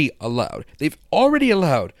already allowed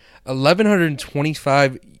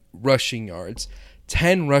 1,125 rushing yards,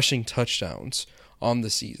 10 rushing touchdowns on the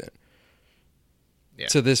season. Yeah.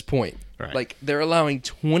 To this point. Right. Like, they're allowing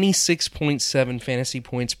 26.7 fantasy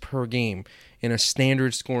points per game in a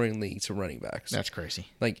standard scoring league to running backs. That's crazy.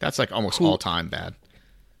 Like, that's like almost all-time bad.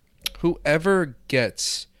 Whoever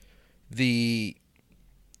gets the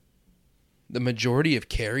majority of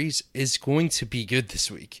carries is going to be good this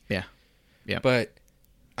week. Yeah. Yeah. But,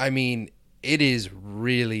 I mean, it is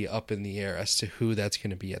really up in the air as to who that's going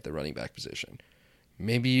to be at the running back position.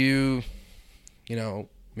 Maybe you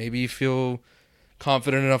feel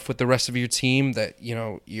confident enough with the rest of your team that,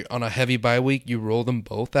 you're on a heavy bye week, you roll them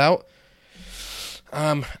both out.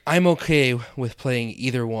 I'm okay with playing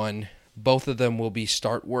either one. Both of them will be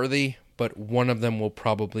start worthy, but one of them will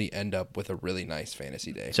probably end up with a really nice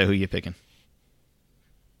fantasy day. So who are you picking?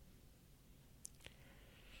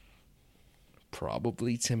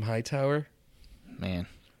 Probably Tim Hightower. Man.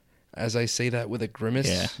 As I say that with a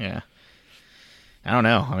grimace. Yeah. I don't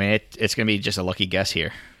know. I mean, it's going to be just a lucky guess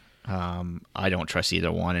here. I don't trust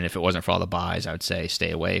either one, and if it wasn't for all the buys, I would say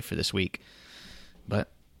stay away for this week. But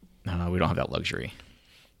we don't have that luxury.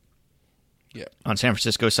 Yeah. On San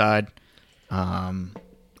Francisco side, I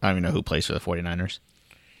don't even know who plays for the 49ers.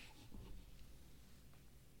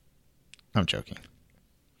 I'm joking.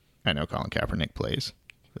 I know Colin Kaepernick plays.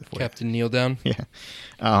 Captain Kneel Down? Yeah.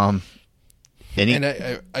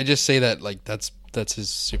 And I just say that like that's his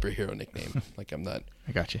superhero nickname. Like, I'm not...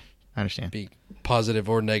 I got you. I understand. Be positive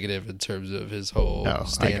or negative in terms of his whole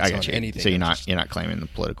stance on anything. So you're not claiming the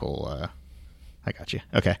political... I got you.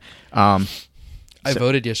 Okay. I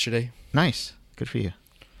voted yesterday. Nice. Good for you.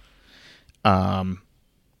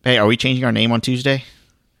 Hey, are we changing our name on Tuesday?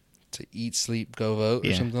 To Eat, Sleep, Go Vote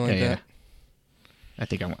or something like that? I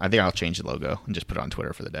think I'll change the logo and just put it on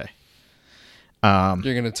Twitter for the day.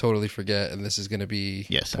 You're going to totally forget, and this is going to be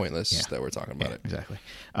pointless that we're talking about it. Exactly.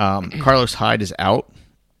 Carlos Hyde is out.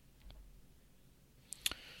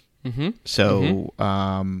 Mm-hmm. So,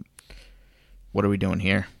 what are we doing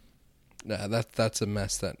here? Nah, that's a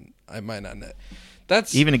mess that I might not net.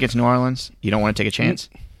 That's even against New Orleans. You don't want to take a chance.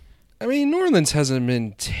 I mean, New Orleans hasn't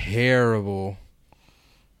been terrible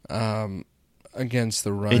against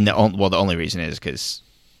the run. And the only reason is because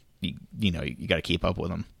you got to keep up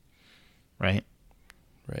with them, right?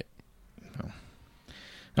 Right. So.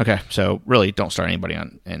 Okay, so really, don't start anybody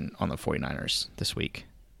on the 49ers this week.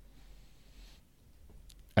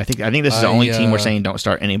 I think this is the only team we're saying don't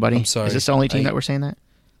start anybody. I'm sorry. Is this the only team that we're saying that?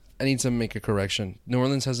 I need to make a correction. New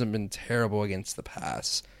Orleans hasn't been terrible against the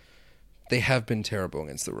pass. They have been terrible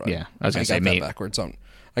against the run. Yeah, I was going to say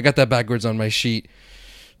I got that backwards on my sheet.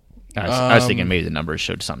 I was thinking maybe the numbers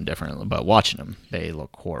showed something different, but watching them, they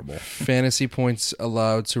look horrible. Fantasy points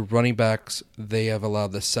allowed to running backs, they have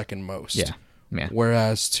allowed the second most. Yeah.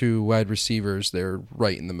 Whereas to wide receivers, they're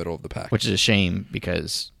right in the middle of the pack. Which is a shame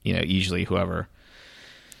because, usually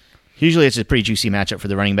it's a pretty juicy matchup for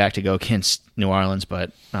the running back to go against New Orleans,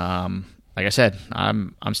 but like I said,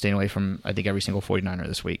 I'm staying away from, I think, every single 49er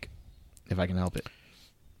this week, if I can help it.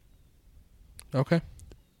 Okay.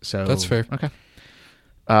 So that's fair. Okay.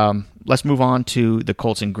 Let's move on to the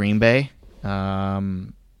Colts in Green Bay.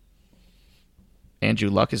 Andrew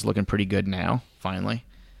Luck is looking pretty good now, finally,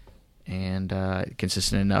 and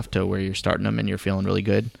consistent enough to where you're starting him and you're feeling really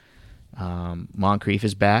good. Moncrief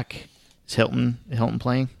is back. Is Hilton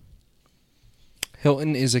playing?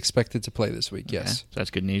 Hilton is expected to play this week, yes. So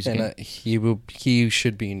that's good news. And he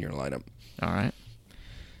should be in your lineup. All right.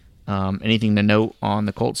 Anything to note on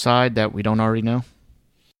the Colts side that we don't already know?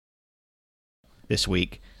 This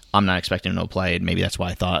week, I'm not expecting him to play, and maybe that's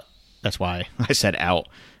why I said out.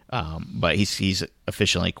 But he's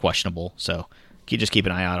officially questionable, so just keep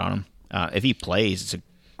an eye out on him. If he plays, it's a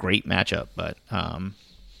great matchup, but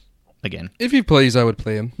again, if he plays, I would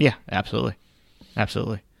play him. Yeah, absolutely.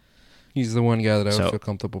 He's the one guy that I would feel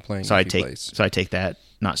comfortable playing. So I take that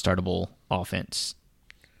not startable offense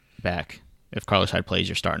back. If Carlos Hyde plays,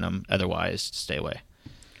 you're starting him. Otherwise, stay away.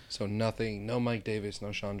 So nothing. No Mike Davis. No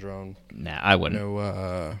Chandron. Nah, I wouldn't.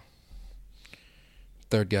 No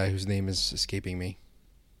third guy whose name is escaping me.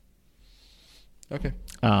 Okay.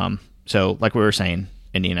 So like we were saying,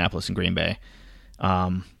 Indianapolis and Green Bay.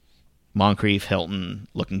 Moncrief, Hilton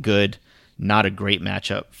looking good. Not a great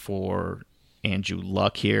matchup for Andrew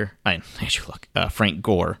Luck here. Frank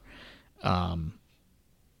Gore.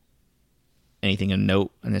 Anything to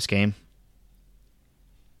note in this game?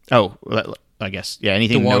 Oh, I guess. Yeah,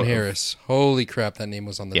 anything to note? DeJuan Harris. Holy crap, that name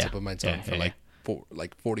was on the tip of my tongue for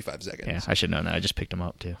 45 seconds. Yeah, I should know that. I just picked him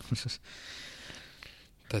up, too.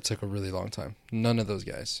 That took a really long time. None of those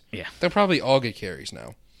guys. Yeah. They'll probably all get carries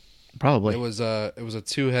now. Probably. It was a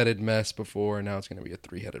two-headed mess before, and now it's going to be a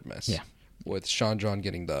three-headed mess. Yeah. With Sean John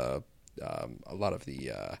getting a lot of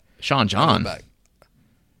the Sean John.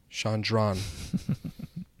 Sean John.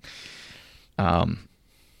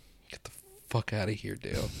 Get the fuck out of here,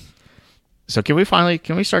 Dale. So can we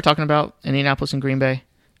start talking about Indianapolis and Green Bay?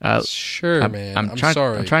 Sure, man. I'm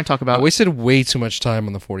sorry. I'm trying to talk about. I wasted way too much time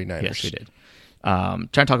on the 49ers. Yes, we did. Trying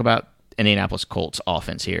to talk about Indianapolis Colts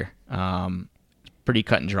offense here. Pretty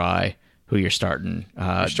cut and dry. Who you're starting?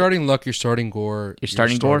 You're starting Luck. You're starting Gore. You're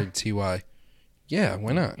starting Gore. Ty. Yeah,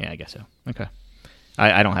 why not? Yeah, I guess so. Okay.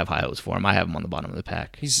 I don't have high hopes for him. I have him on the bottom of the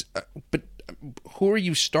pack. But who are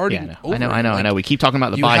you starting? Yeah, I know. We keep talking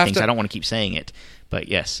about the bye things. I don't want to keep saying it, but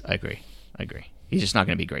yes, I agree. He's just not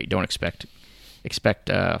going to be great. Don't expect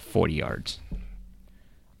 40 yards.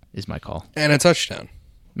 Is my call. And a touchdown.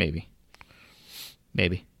 Maybe.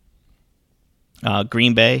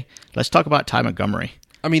 Green Bay. Let's talk about Ty Montgomery.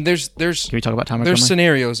 I mean, Can we talk about Ty Montgomery? There's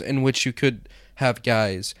scenarios in which you could have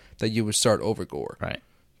guys that you would start over Gore. Right.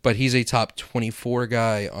 But he's a top 24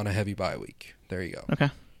 guy on a heavy bye week. There you go. Okay.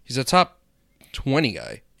 He's a top 20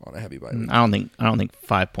 guy on a heavy bye week. I don't think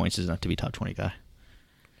 5 points is enough to be top 20 guy.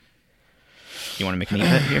 You want to make an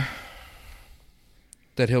bet here?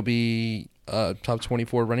 That he'll be top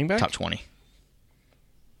 24 running back? Top 20.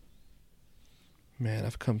 Man,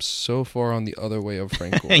 I've come so far on the other way of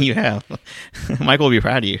Frank Gore. You have. Michael will be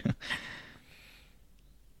proud of you.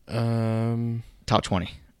 Top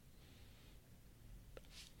 20.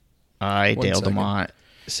 Dale DeMont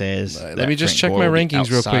says. Let me just check my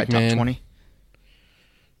rankings real quick, man. Top 20.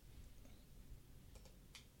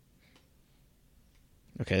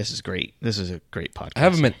 Okay, this is great. This is a great podcast. I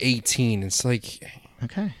have him at 18. It's like.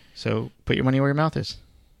 Okay, so put your money where your mouth is.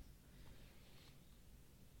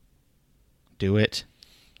 Do it.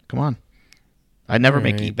 Come on. I never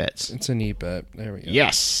make e-bets. It's an e-bet. There we go.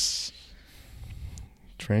 Yes.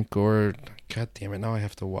 Frank Gore. God damn it. Now I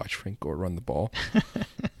have to watch Frank Gore run the ball.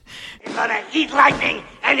 You're going to eat lightning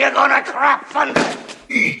and you're going to crap thunder.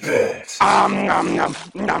 Eat bets.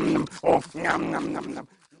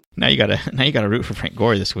 Now you gotta root for Frank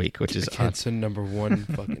Gore this week, which is against the number one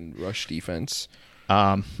fucking rush defense.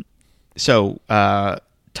 So Ty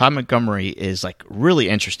Montgomery is like really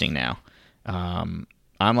interesting now. I'm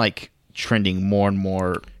like trending more and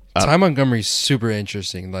more up. Ty Montgomery's super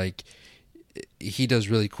interesting. Like he does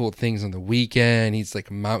really cool things on the weekend. He's like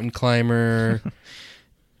a mountain climber.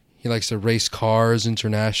 He likes to race cars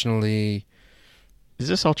internationally. Is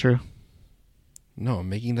this all true? No, I'm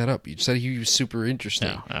making that up. You said he was super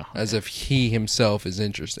interesting. No. As if he himself is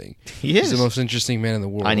interesting. He is. He's the most interesting man in the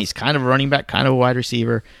world. And he's kind of a running back, kind of a wide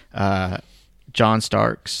receiver. John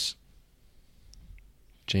Starks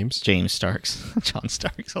James Starks. John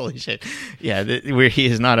Starks. Holy shit. Yeah, he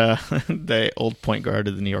is not the old point guard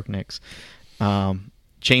of the New York Knicks.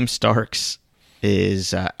 James Starks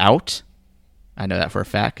is out. I know that for a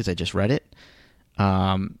fact because I just read it.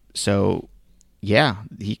 So, yeah,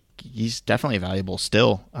 he's definitely valuable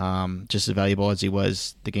still. Just as valuable as he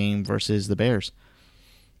was the game versus the Bears.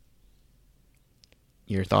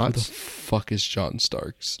 Your thoughts? Who the fuck is John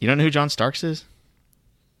Starks? You don't know who John Starks is?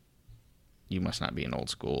 You must not be an old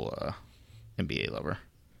school NBA lover.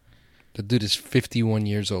 The dude is 51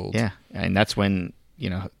 years old. Yeah, and that's when,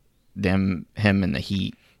 him and the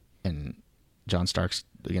Heat and John Starks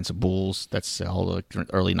against the Bulls, that's all the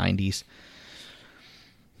early 90s.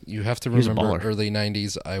 You have to remember early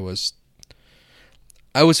 90s, I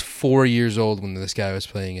was 4 years old when this guy was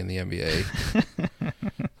playing in the NBA.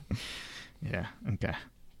 Yeah, okay.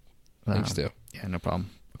 Thanks, Stu. Yeah, no problem.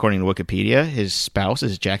 According to Wikipedia, his spouse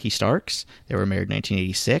is Jackie Starks. They were married in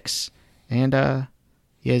 1986. And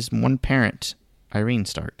he has one parent, Irene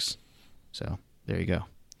Starks. So, there you go.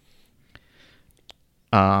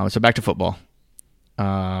 So, back to football.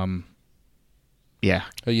 Yeah.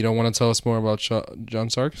 Oh, you don't want to tell us more about John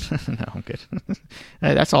Starks? No, I'm good.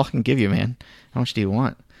 That's all I can give you, man. How much do you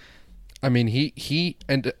want? I mean, he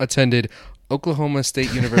attended Oklahoma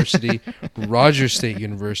State University, Rogers State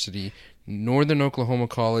University, Northern Oklahoma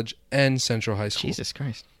College, and Central High School. Jesus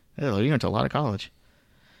Christ. You went to a lot of college.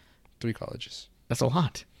 3 colleges. That's a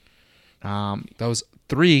lot. That was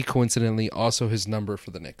 3, coincidentally, also his number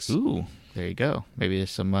for the Knicks. Ooh, there you go. Maybe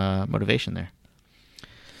there's some motivation there.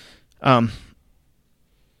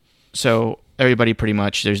 So everybody pretty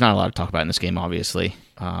much, there's not a lot to talk about in this game, obviously.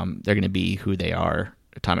 They're going to be who they are.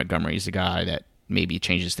 Ty Montgomery is the guy that maybe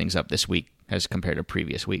changes things up this week as compared to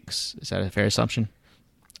previous weeks. Is that a fair assumption?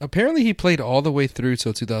 Apparently he played all the way through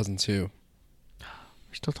till 2002. We're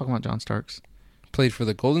still talking about John Starks. Played for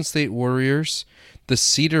the Golden State Warriors, the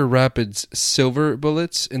Cedar Rapids Silver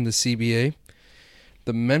Bullets in the CBA,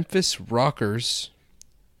 the Memphis Rockers,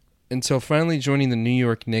 until finally joining the New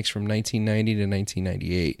York Knicks from 1990 to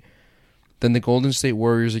 1998. Then the Golden State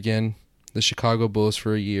Warriors again, the Chicago Bulls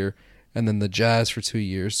for a year, and then the Jazz for 2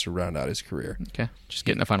 years to round out his career. Okay, just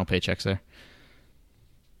getting the final paychecks there.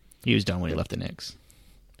 He was done when he left the Knicks.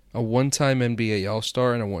 A one-time NBA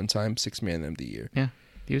All-Star and a one-time Six-Man of the Year. Yeah,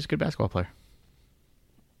 he was a good basketball player.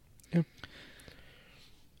 Yeah.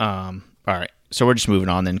 All right, so we're just moving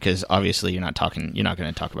on then, because obviously you're not going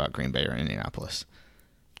to talk about Green Bay or Indianapolis.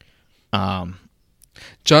 John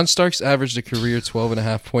Starks averaged a career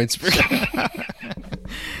 12.5 points per game.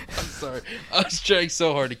 I'm sorry. I was trying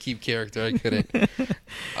so hard to keep character. I couldn't.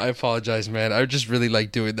 I apologize, man. I just really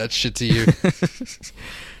like doing that shit to you.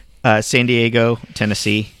 San Diego,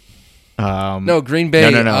 Tennessee. No, Green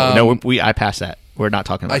Bay. No. I passed that. We're not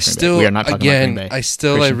talking about Green Bay. We are not talking about Green Bay. I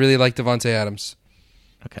really like Devontae Adams.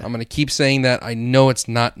 Okay. I'm going to keep saying that. I know it's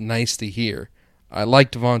not nice to hear. I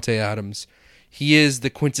like Devontae Adams. He is the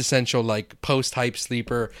quintessential post-hype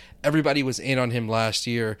sleeper. Everybody was in on him last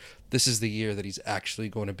year. This is the year that he's actually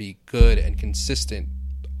going to be good and consistent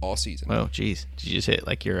all season. Oh, geez. Did you just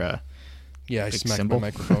hit your yeah, I smacked symbol? my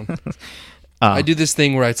microphone. I do this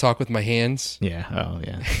thing where I talk with my hands. Yeah. Oh,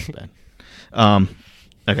 yeah. That's bad.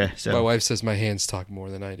 Okay. So my wife says my hands talk more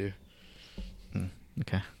than I do.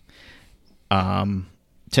 Okay.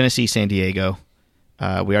 Tennessee, San Diego. We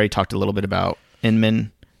already talked a little bit about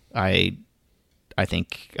Inman. I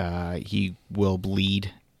think he will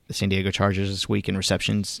lead the San Diego Chargers this week in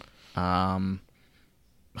receptions. Hunter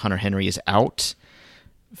Henry is out.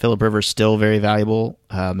 Phillip Rivers still very valuable.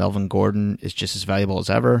 Melvin Gordon is just as valuable as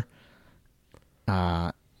ever.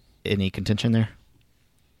 Any contention there?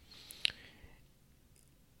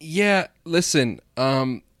 Yeah, listen.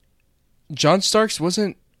 John Starks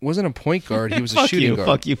wasn't a point guard. He was a shooting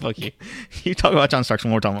guard. Fuck you. You talk about John Starks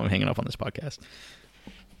one more time, I'm hanging up on this podcast.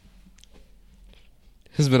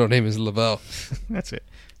 His middle name is Lavelle. That's it.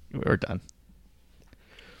 We're done.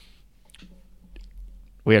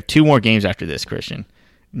 We have 2 more games after this, Christian.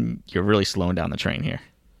 You're really slowing down the train here.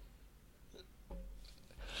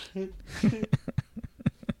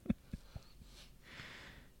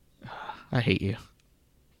 I hate you.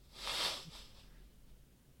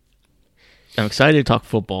 I'm excited to talk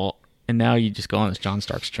football, and now you just go on this John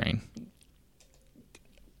Starks train.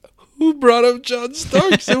 Who brought up John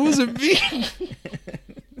Starks? It wasn't me.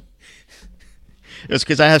 It's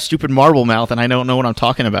because I have stupid marble mouth and I don't know what I'm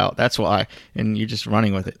talking about. That's why. And you're just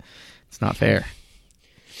running with it. It's not fair.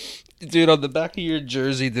 Dude, on the back of your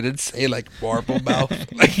jersey, did it say marble mouth?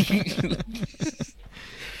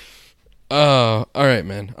 Oh, all right,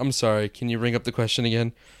 man. I'm sorry. Can you bring up the question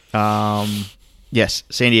again? Yes,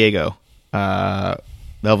 San Diego.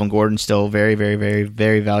 Melvin Gordon's still very, very, very,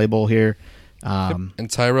 very valuable here. And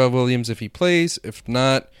Tyrell Williams, if he plays. If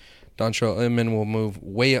not, Dontrell Inman will move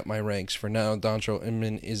way up my ranks. For now, Dontrell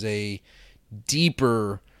Inman is a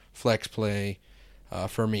deeper flex play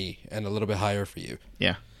for me and a little bit higher for you.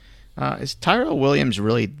 Yeah. Is Tyrell Williams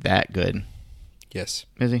really that good? Yes.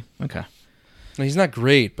 Is he? Okay. No, he's not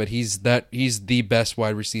great, but he's the best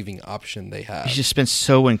wide receiving option they have. He's just been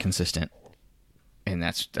so inconsistent, and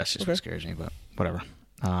that's just what scares me. But whatever.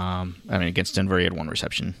 I mean, against Denver, he had 1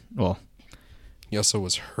 reception. Well, he also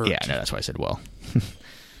was hurt. Yeah, no, that's why I said well.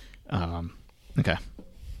 Okay.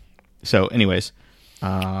 So, anyways,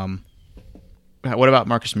 what about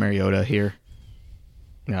Marcus Mariota here?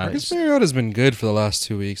 Marcus Mariota's been good for the last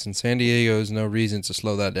 2 weeks, and San Diego has no reason to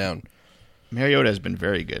slow that down. Mariota has been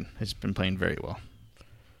very good. He's been playing very well.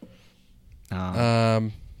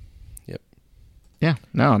 Yep. Yeah.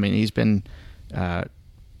 No, I mean, he's been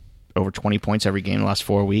over 20 points every game the last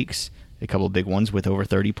 4 weeks. A couple of big ones with over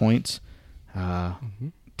 30 points.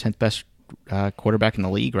 10th best quarterback in the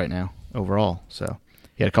league right now overall. So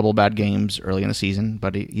he had a couple of bad games early in the season,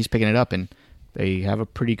 but he's picking it up, and they have a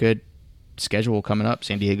pretty good schedule coming up.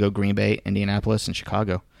 San Diego, Green Bay, Indianapolis, and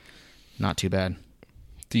Chicago. Not too bad.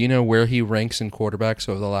 Do you know where he ranks in quarterbacks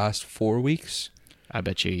over the last 4 weeks? I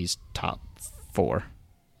bet you he's top 4.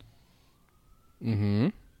 Mm-hmm.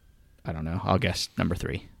 I don't know. I'll guess number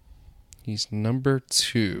 3. He's number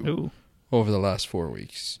 2 over the last 4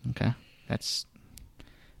 weeks. Okay. That's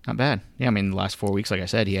not bad. Yeah, I mean, the last 4 weeks, like I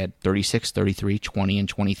said, he had 36, 33, 20, and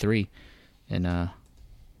 23 in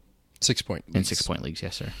 6 point leagues. In 6 point leagues,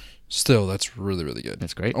 yes, sir. Still, that's really, really good.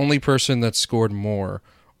 That's great. Only person that scored more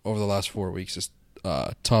over the last 4 weeks is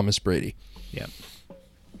Thomas Brady. Yep.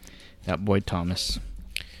 That boy Thomas.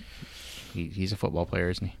 He's a football player,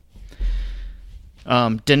 isn't he?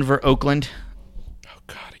 Denver, Oakland. Oh,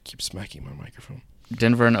 God, I keep smacking my microphone.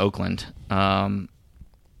 Denver and Oakland. Are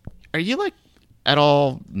you, like, at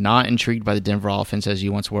all not intrigued by the Denver offense as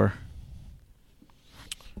you once were?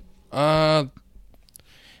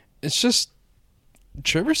 It's just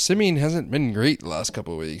Trevor Siemian hasn't been great the last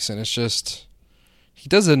couple of weeks, and it's just he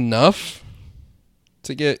does enough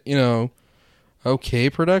to get, okay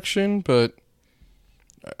production, but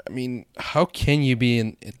I mean, how can you be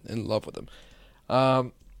in love with him?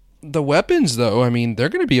 The weapons, though, I mean, they're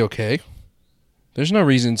going to be okay. There's no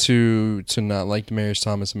reason to not like Demaryius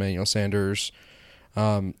Thomas, Emmanuel Sanders,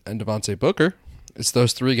 and Devontae Booker. It's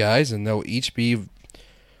those 3 guys, and they'll each be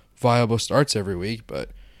viable starts every week, but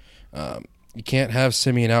you can't have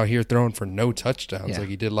Siemian out here throwing for no touchdowns like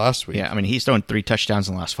he did last week. Yeah, I mean, he's thrown 3 touchdowns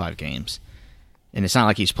in the last 5 games. And it's not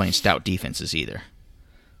like he's playing stout defenses either.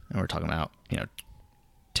 And we're talking about,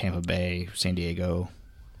 Tampa Bay, San Diego.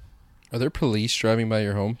 Are there police driving by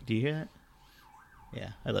your home? Do you hear that? Yeah,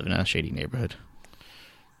 I live in a shady neighborhood.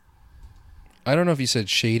 I don't know if you said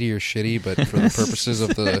shady or shitty, but for the purposes of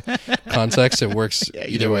the context, it works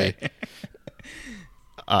either way.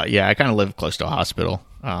 Yeah, I kind of live close to a hospital.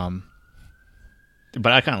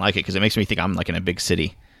 But I kind of like it because it makes me think I'm like in a big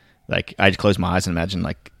city. Like, I close my eyes and imagine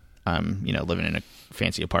like I'm, living in a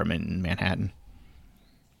fancy apartment in Manhattan.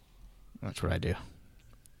 That's what I do.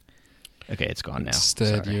 Okay, it's gone now.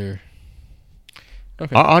 Instead, you're...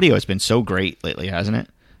 Okay. Our audio has been so great lately, hasn't it?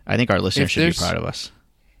 I think our listeners should be proud of us.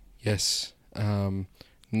 Yes.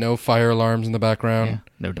 No fire alarms in the background. Yeah.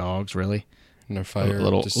 No dogs, really. No fire. A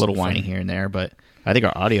little whining here and there, but I think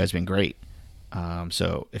our audio has been great.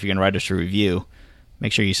 So if you're going to write us a review,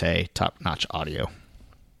 make sure you say top-notch audio.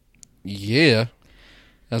 Yeah.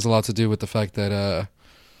 Has a lot to do with the fact that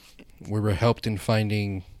we were helped in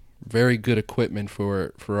finding very good equipment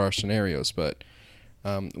for our scenarios, but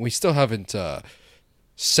we still haven't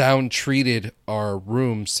sound treated our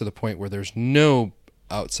rooms to the point where there's no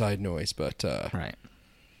outside noise. But right,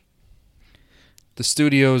 the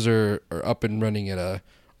studios are up and running at a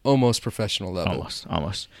almost professional level.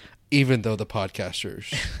 Almost. Even though the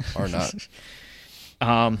podcasters are not.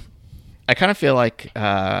 I kind of feel like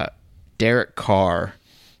Derek Carr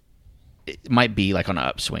might be like on an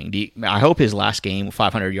upswing. I hope his last game,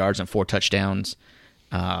 500 yards and 4 touchdowns,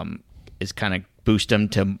 is kind of boost him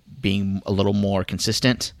to being a little more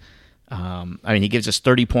consistent. I mean, he gives us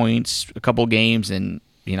 30 points a couple games, and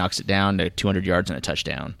he knocks it down to 200 yards and a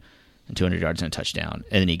touchdown, and 200 yards and a touchdown,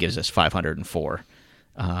 and then he gives us 504.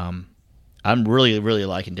 I'm really, really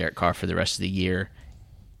liking Derek Carr for the rest of the year.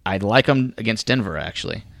 I'd like him against Denver,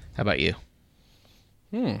 actually. How about you?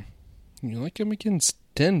 You like him against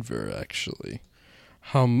Denver, actually.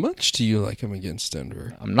 How much do you like him against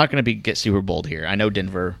Denver? I'm not going to get super bold here. I know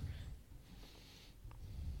Denver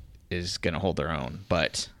is going to hold their own,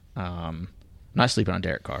 but I'm not sleeping on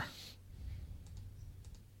Derek Carr.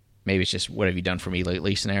 maybe it's just what have you done for me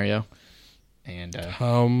lately scenario. And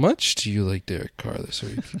how much do you like Derek Carr this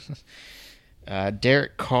week?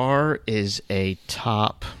 Derek Carr is a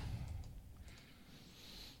top.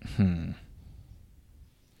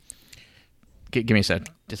 Give me a second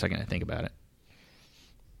to think about it.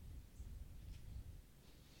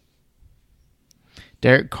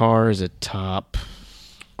 Derek Carr is a top.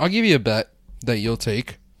 I'll give you a bet that you'll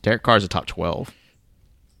take. Derek Carr is a top 12.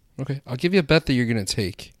 Okay, I'll give you a bet that you're going to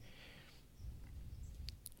take.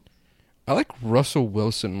 I like Russell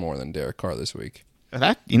Wilson more than Derek Carr this week.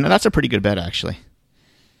 That's a pretty good bet, actually.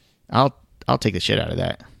 I'll take the shit out of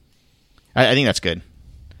that. I think that's good.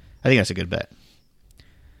 I think that's a good bet.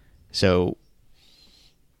 So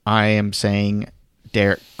I am saying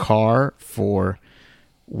Derek Carr for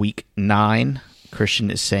week 9.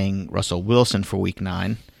 Christian is saying Russell Wilson for week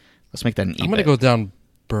 9. Let's make that an e-bet. I'm going to go down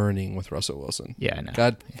burning with Russell Wilson. Yeah, I know.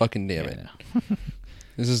 God fucking damn it.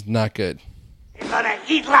 This is not good. You're gonna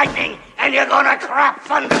eat lightning and you're gonna crap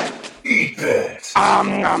thunder. Eat it.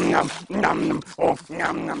 Nom nom nom. Oh,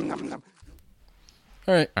 nom nom nom.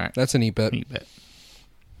 All right. That's an e-bet. E-bet.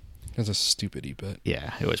 That's a stupid e-bet.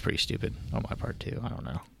 Yeah, it was pretty stupid on my part too. I don't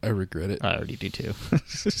know. I regret it. I already do too.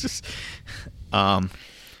 I'm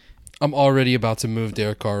already about to move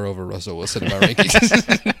Derek Carr over Russell Wilson in my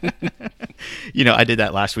rankings. I did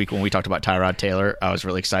that last week when we talked about Tyrod Taylor. I was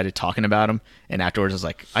really excited talking about him, and afterwards I was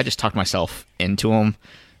like, I just talked myself into him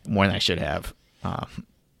more than I should have.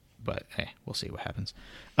 But hey, we'll see what happens.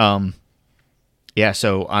 Yeah,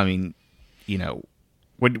 so I mean, I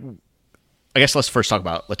guess let's first talk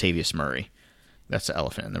about Latavius Murray. That's the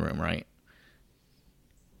elephant in the room, right?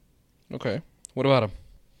 Okay. What about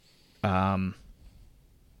him?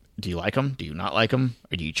 Do you like him? Do you not like him?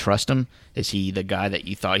 Or do you trust him? Is he the guy that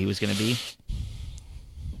you thought he was going to be?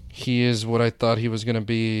 He is what I thought he was going to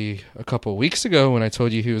be a couple weeks ago when I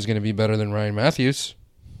told you he was going to be better than Ryan Matthews.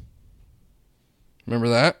 Remember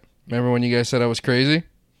that? Remember when you guys said I was crazy?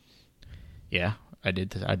 Yeah, I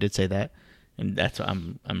did say that. And that's what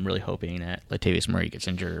I'm really hoping that Latavius Murray gets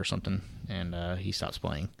injured or something and he stops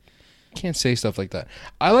playing. Can't say stuff like that.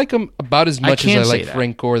 I like him about as much as I like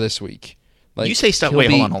Frank Gore this week. Like, you say stuff.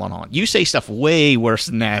 Wait, hold on. You say stuff way worse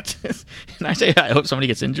than that. And I say, I hope somebody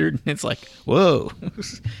gets injured. It's like, whoa,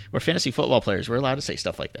 we're fantasy football players. We're allowed to say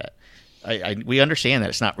stuff like that. We understand that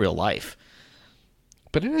it's not real life,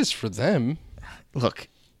 but it is for them. Look,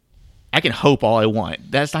 I can hope all I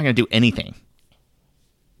want. That's not going to do anything.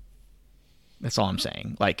 That's all I'm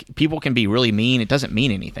saying. Like, people can be really mean. It doesn't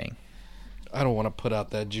mean anything. I don't want to put out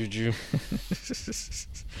that juju.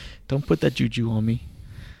 Don't put that juju on me.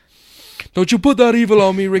 Don't you put that evil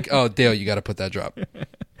on me, Rick? Oh, Dale, you got to put that drop.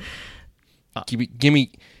 Give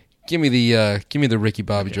me the Ricky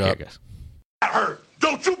Bobby drop. That hurt.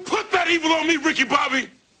 Don't you put that evil on me, Ricky Bobby.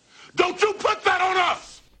 Don't you put that on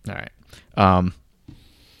us. All right.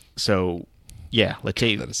 So, yeah,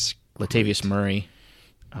 Latavius Murray.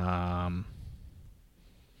 Tell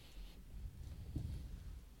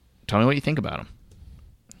me what you think about him.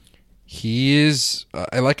 He is.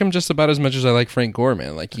 I like him just about as much as I like Frank Gore,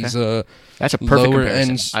 man. Like he's a that's a perfect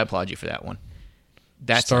comparison. I applaud you for that one.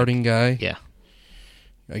 That's starting guy. Yeah.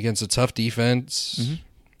 Against a tough defense,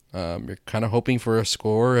 you're kind of hoping for a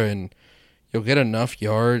score, and you'll get enough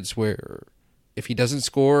yards where if he doesn't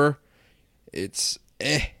score, it's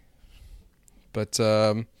But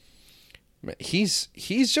he's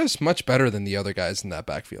just much better than the other guys in that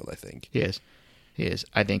backfield. I think he is.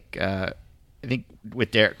 I think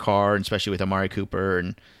with Derek Carr, and especially with Amari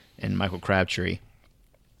Cooper and Michael Crabtree,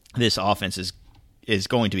 this offense is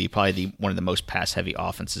going to be probably one of the most pass-heavy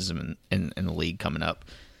offenses in the league coming up.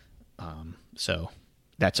 So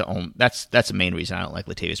that's the main reason I don't like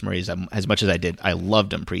Latavius Murray. As much as I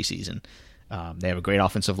loved him preseason. They have a great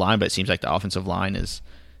offensive line, but it seems like the offensive line is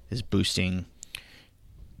boosting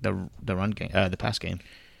the run game, the pass game.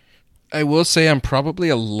 I will say I'm probably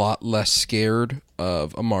a lot less scared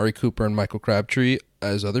of Amari Cooper and Michael Crabtree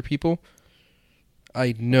as other people.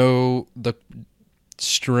 I know the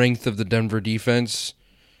strength of the Denver defense.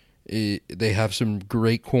 They have some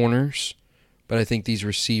great corners, but I think these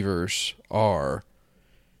receivers are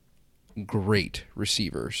great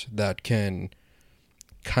receivers that can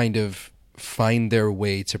kind of find their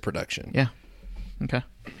way to production. Yeah. Okay.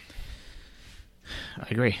 I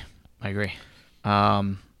agree.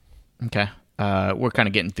 Okay. We're kind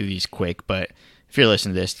of getting through these quick, but if you're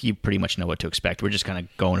listening to this, you pretty much know what to expect. We're just kind of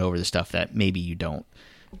going over the stuff that maybe you don't.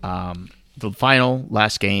 The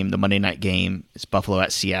last game, the Monday night game, is Buffalo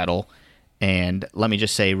at Seattle. And let me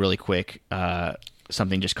just say really quick,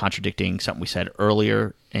 something just contradicting something we said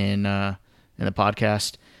earlier in the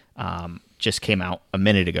podcast. just came out a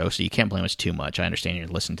minute ago, so you can't blame us too much. I understand you're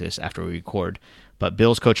listening to this after we record. But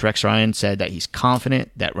Bills coach Rex Ryan said that he's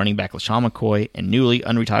confident that running back LeSean McCoy and newly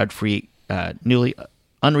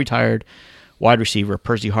unretired wide receiver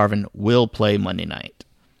Percy Harvin will play Monday night.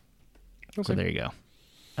 Okay. So there you go.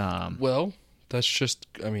 Well, that's just,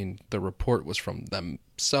 the report was from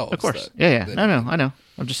themselves. Of course. I know.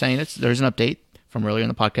 I'm just saying there's an update from earlier in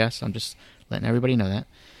the podcast. I'm just letting everybody know that.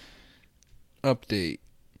 Update.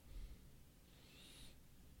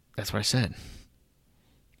 That's what I said.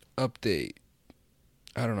 Update.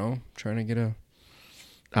 I don't know. Trying to get a...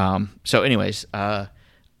 So anyways, I'm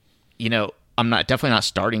definitely not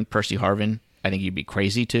starting Percy Harvin. I think you'd be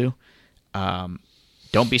crazy to.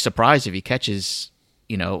 Don't be surprised if he catches,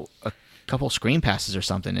 a couple screen passes or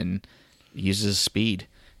something and uses his speed.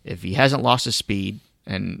 If he hasn't lost his speed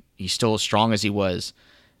and he's still as strong as he was,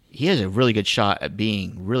 he has a really good shot at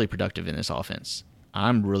being really productive in this offense.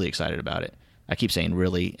 I'm really excited about it. I keep saying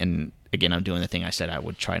really, and again, I'm doing the thing I said I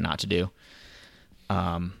would try not to do.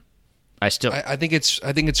 I think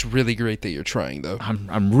it's really great that you're trying, though.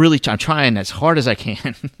 I'm trying as hard as I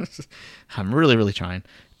can. I'm really, really trying.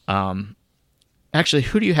 Actually,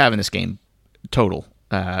 who do you have in this game total?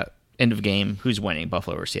 End of game, who's winning,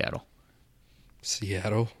 Buffalo or Seattle?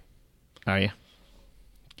 Seattle. Are you?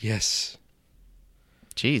 Yes.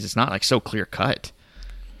 Jeez, it's not like so clear cut.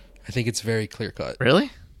 I think it's very clear cut.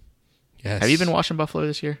 Really? Yes. Have you been watching Buffalo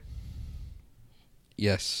this year?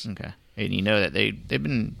 Yes. Okay. And you know that they've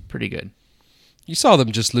been pretty good. You saw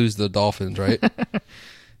them just lose the Dolphins, right?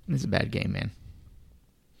 It's a bad game, man.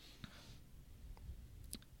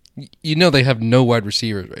 You know they have no wide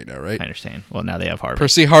receivers right now, right? I understand. Well, now they have Harvin.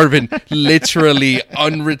 Percy Harvin literally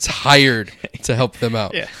unretired to help them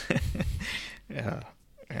out. Yeah. Yeah.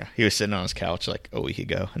 He was sitting on his couch like a week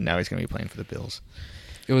ago, and now he's going to be playing for the Bills.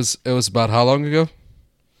 It was about how long ago?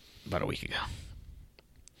 About a week ago.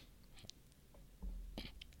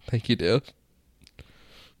 Thank you, Dale.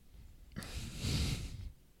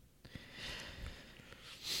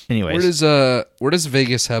 Anyways, where does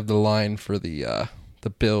Vegas have the line for the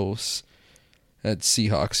Bills at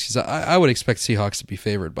Seahawks? Because I would expect Seahawks to be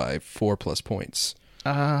favored by 4+ points.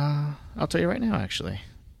 I'll tell you right now, actually.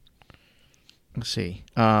 Let's see.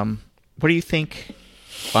 What do you think?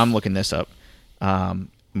 Well, I'm looking this up.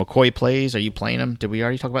 McCoy plays. Are you playing him? Did we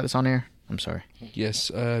already talk about this on air? I'm sorry.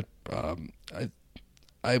 Yes.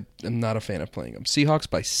 I am not a fan of playing him. Seahawks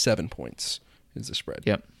by 7 points is the spread.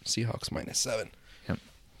 Yep. Seahawks -7. Yep.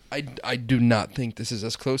 I do not think this is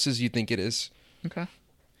as close as you think it is. Okay.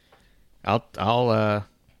 I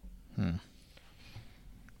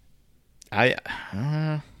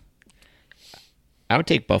would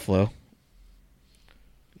take Buffalo.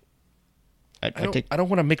 I don't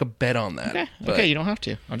want to make a bet on that. Okay, you don't have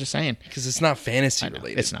to. I'm just saying. Because it's not fantasy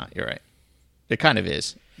related. It's not. You're right. It kind of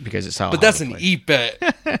is because it's how. But that's an e-bet.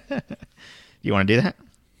 You want to do that?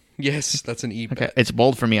 Yes, that's an e-bet. Okay. It's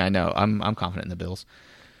bold for me, I know. I'm confident in the Bills.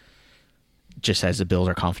 Just as the Bills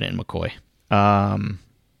are confident in McCoy. I'm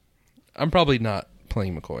probably not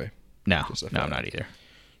playing McCoy. No, I'm not either.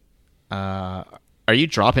 Are you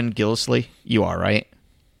dropping Gillislee? You are, right?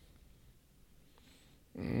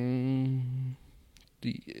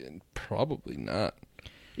 Probably not.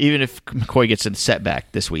 Even if McCoy gets a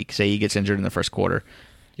setback this week, say he gets injured in the first quarter.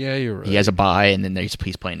 Yeah, you're right. He has a bye, and then he's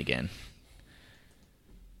playing again.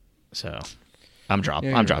 So, I'm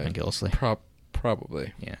dropping Gillislee.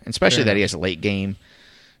 Probably. Yeah, and especially that he has a late game.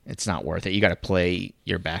 It's not worth it. You got to play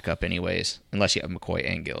your backup anyways, unless you have McCoy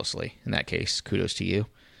and Gillislee. In that case, kudos to you.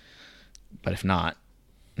 But if not,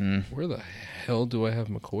 where the hell do I have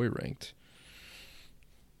McCoy ranked?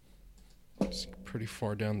 It's pretty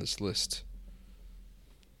far down this list.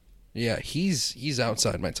 Yeah, he's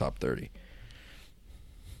outside my top 30.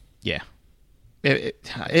 Yeah.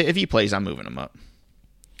 If he plays, I'm moving him up.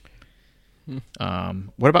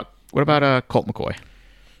 What about Colt McCoy?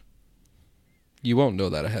 You won't know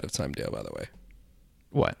that ahead of time, Dale, by the way.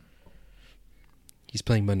 What? He's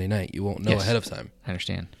playing Monday night. You won't know ahead of time. I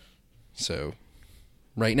understand. So,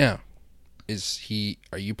 right now,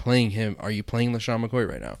 are you playing him? Are you playing LeSean McCoy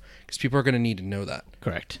right now? Because people are going to need to know that.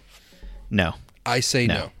 Correct. No. I say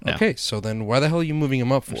no. Okay, so then why the hell are you moving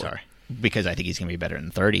him up for? I'm sorry. Because I think he's going to be better than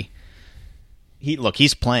 30.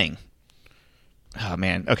 He's playing. Oh,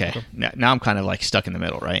 man. Okay. Now I'm kind of like stuck in the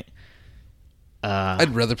middle, right?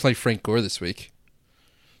 I'd rather play Frank Gore this week.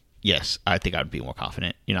 Yes, I think I'd be more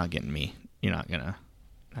confident. You're not getting me. You're not gonna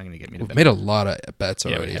get me to bet. We've made a lot of bets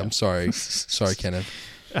already. I'm sorry. Sorry, Kenneth.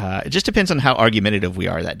 It just depends on how argumentative we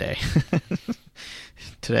are that day.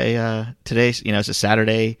 Today's it's a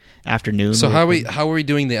Saturday afternoon. So how are we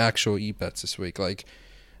doing the actual e-bets this week? Like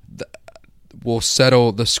we'll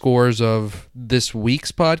settle the scores of this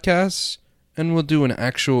week's podcast, and we'll do an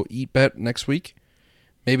actual eat bet next week.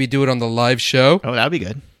 Maybe do it on the live show. Oh, that'd be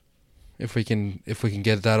good. If we can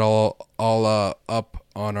get that all up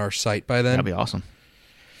on our site by then. That'd be awesome.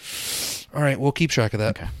 All right, we'll keep track of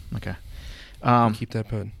that. Okay. Keep that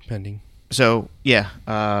pending. So,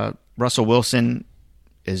 yeah, Russell Wilson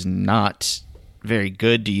is not very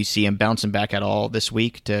good. Do you see him bouncing back at all this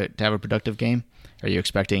week to have a productive game? Are you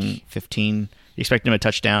expecting 15? You expecting him a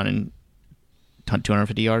touchdown and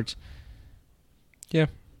 250 yards? Yeah.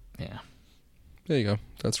 Yeah. There you go.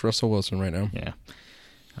 That's Russell Wilson right now. Yeah.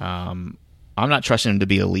 I'm not trusting him to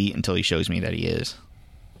be elite until he shows me that he is.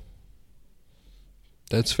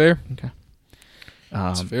 That's fair. Okay.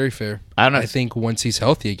 It's very fair. I think once he's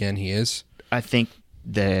healthy again, he is. I think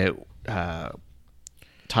that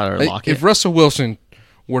Tyler Lockett. If Russell Wilson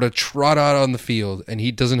were to trot out on the field and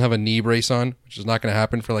he doesn't have a knee brace on, which is not going to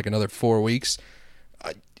happen for like another 4 weeks,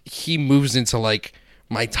 he moves into like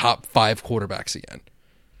my top 5 quarterbacks again.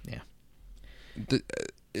 Yeah.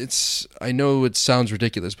 I know it sounds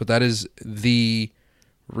ridiculous, but that is the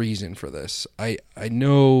reason for this. I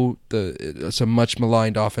know it's a much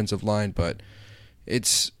maligned offensive line, but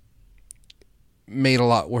it's made a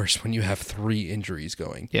lot worse when you have 3 injuries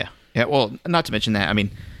going. Yeah. Yeah. Well, not to mention that, I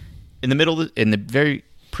mean, in the very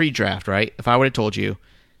pre-draft, right? If I would have told you,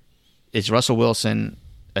 is Russell Wilson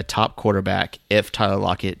a top quarterback if Tyler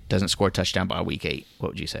Lockett doesn't score a touchdown by week 8?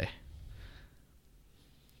 What would you say?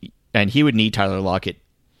 And he would need Tyler Lockett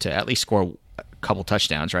to at least score a couple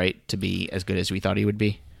touchdowns, right, to be as good as we thought he would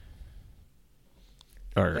be.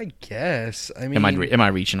 Or I guess. I mean, am I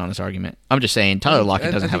reaching on this argument? I'm just saying Tyler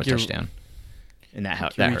Lockett doesn't have a touchdown. And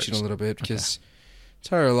that you're hurts reaching a little bit because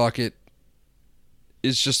Tyler Lockett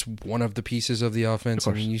is just one of the pieces of the offense.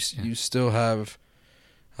 Of course, I mean, you still have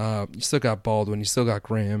you still got Baldwin, you still got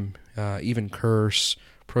Graham, even Curse,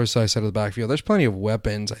 Prosai side of the backfield. There's plenty of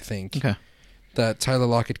weapons, I think, that Tyler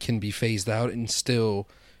Lockett can be phased out and still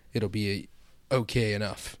it'll be okay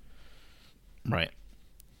enough. Right.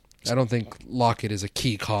 I don't think Lockett is a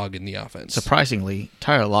key cog in the offense. Surprisingly,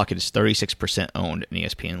 Tyler Lockett is 36% owned in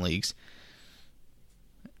ESPN leagues.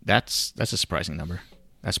 That's a surprising number.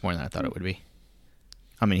 That's more than I thought it would be.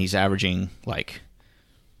 I mean, he's averaging like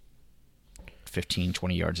 15,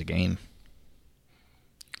 20 yards a game.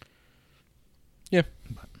 Yeah.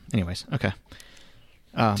 But anyways, okay.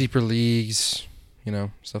 Deeper leagues,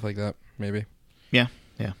 stuff like that, maybe. Yeah.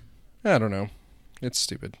 I don't know. It's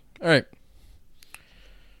stupid. All right.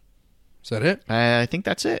 Is that it? I think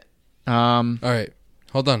that's it. All right.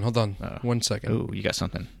 Hold on. 1 second. Oh, you got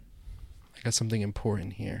something. I got something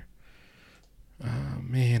important here.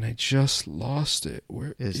 Man, I just lost it.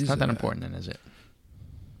 Where is it's not it that at? important then, is it?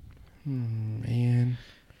 Man.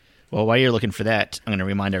 Well, while you're looking for that, I'm going to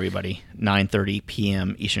remind everybody, 9:30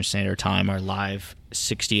 p.m. Eastern Standard Time, our live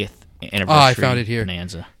 60th anniversary I found it here.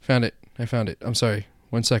 bonanza. I found it. I'm sorry.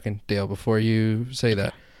 1 second, Dale, before you say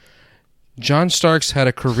that. John Starks had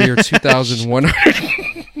a career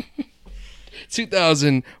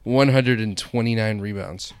 2,129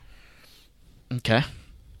 rebounds. Okay.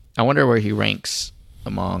 I wonder where he ranks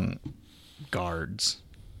among guards.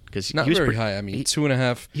 Because Not he was very pretty high. I mean,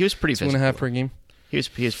 2.5. He was pretty physical. 2.5 per game. He was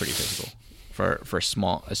pretty physical for as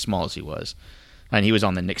small as he was. And he was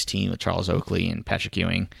on the Knicks team with Charles Oakley and Patrick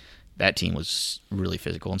Ewing. That team was really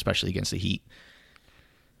physical, especially against the Heat.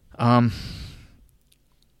 And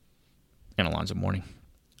Alonzo Mourning.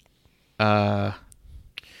 The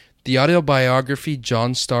autobiography,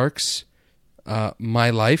 John Starks, My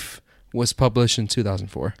Life, was published in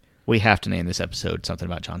 2004. We have to name this episode something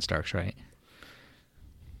about John Starks, right?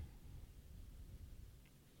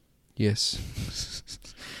 Yes.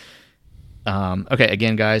 Okay,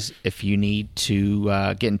 again, guys, if you need to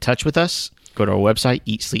get in touch with us, go to our website,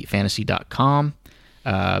 eatsleepfantasy.com.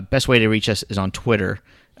 Best way to reach us is on Twitter,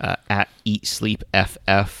 at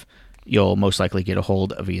EatSleepFF. You'll most likely get a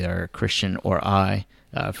hold of either Christian or I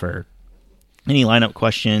for any lineup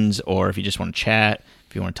questions, or if you just want to chat,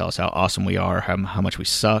 if you want to tell us how awesome we are, how much we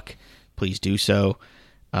suck, please do so.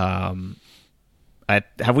 Have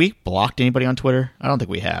we blocked anybody on Twitter? I don't think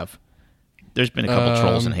we have. There's been a couple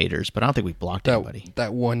trolls and haters, but I don't think we blocked anybody.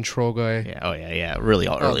 That one troll guy. Yeah. Really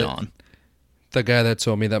early on. The guy that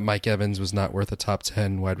told me that Mike Evans was not worth a top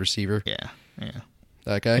 10 wide receiver. Yeah.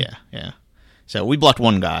 That guy? Yeah. So we blocked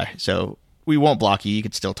one guy, so we won't block you. You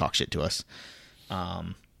can still talk shit to us.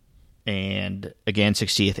 And again,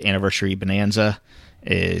 60th anniversary bonanza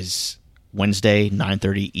is Wednesday,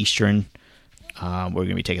 9:30 Eastern. We're going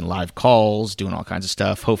to be taking live calls, doing all kinds of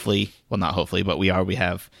stuff. Hopefully, well, not hopefully, but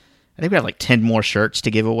I think we have like 10 more shirts to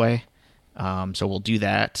give away. So we'll do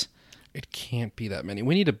that. It can't be that many.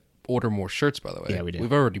 We need to order more shirts, by the way. Yeah, we do.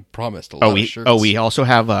 We've already promised a lot of shirts. We also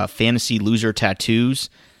have Fantasy Loser Tattoos.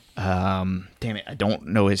 Damn it, I don't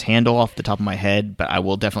know his handle off the top of my head, but I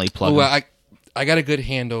will definitely plug him. I got a good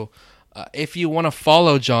handle. If you want to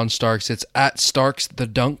follow John Starks, it's at Starks the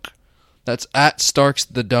Dunk. That's at Starks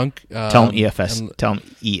the Dunk. Tell him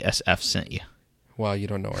ESF sent you. Wow, you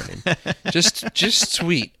don't know our name. just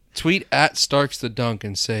tweet at Starks the Dunk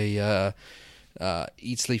and say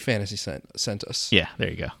Eat Sleep Fantasy sent us. Yeah,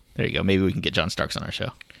 there you go. Maybe we can get John Starks on our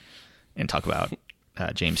show and talk about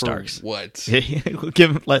James Starks. What? We'll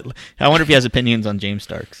give him, I wonder if he has opinions on James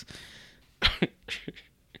Starks.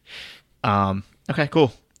 Okay,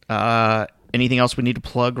 cool. Anything else we need to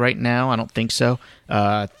plug right now? I don't think so.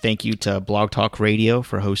 Thank you to Blog Talk Radio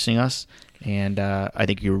for hosting us. And I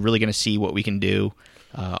think you're really going to see what we can do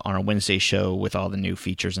on our Wednesday show with all the new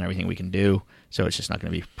features and everything we can do. So it's just not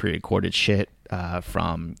going to be pre-recorded shit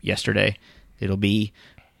from yesterday. It'll be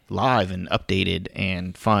live and updated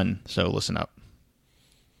and fun. So listen up.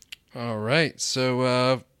 All right.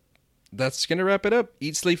 So that's going to wrap it up.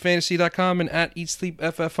 EatSleepFantasy.com and at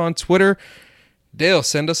EatSleepFF on Twitter. Dale,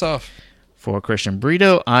 send us off. For Christian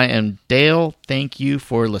Brito, I am Dale. Thank you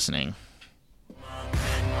for listening.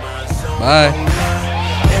 Bye.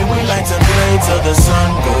 And we like to play till the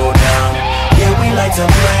sun go down. Yeah, we like to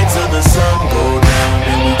play till the sun go down.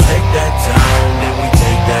 Then we take that town.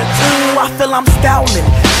 Ooh, I feel I'm Stowling.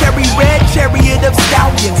 Cherry red, chariot of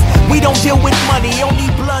stallions. We don't deal with money, only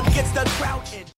blood gets the crowd.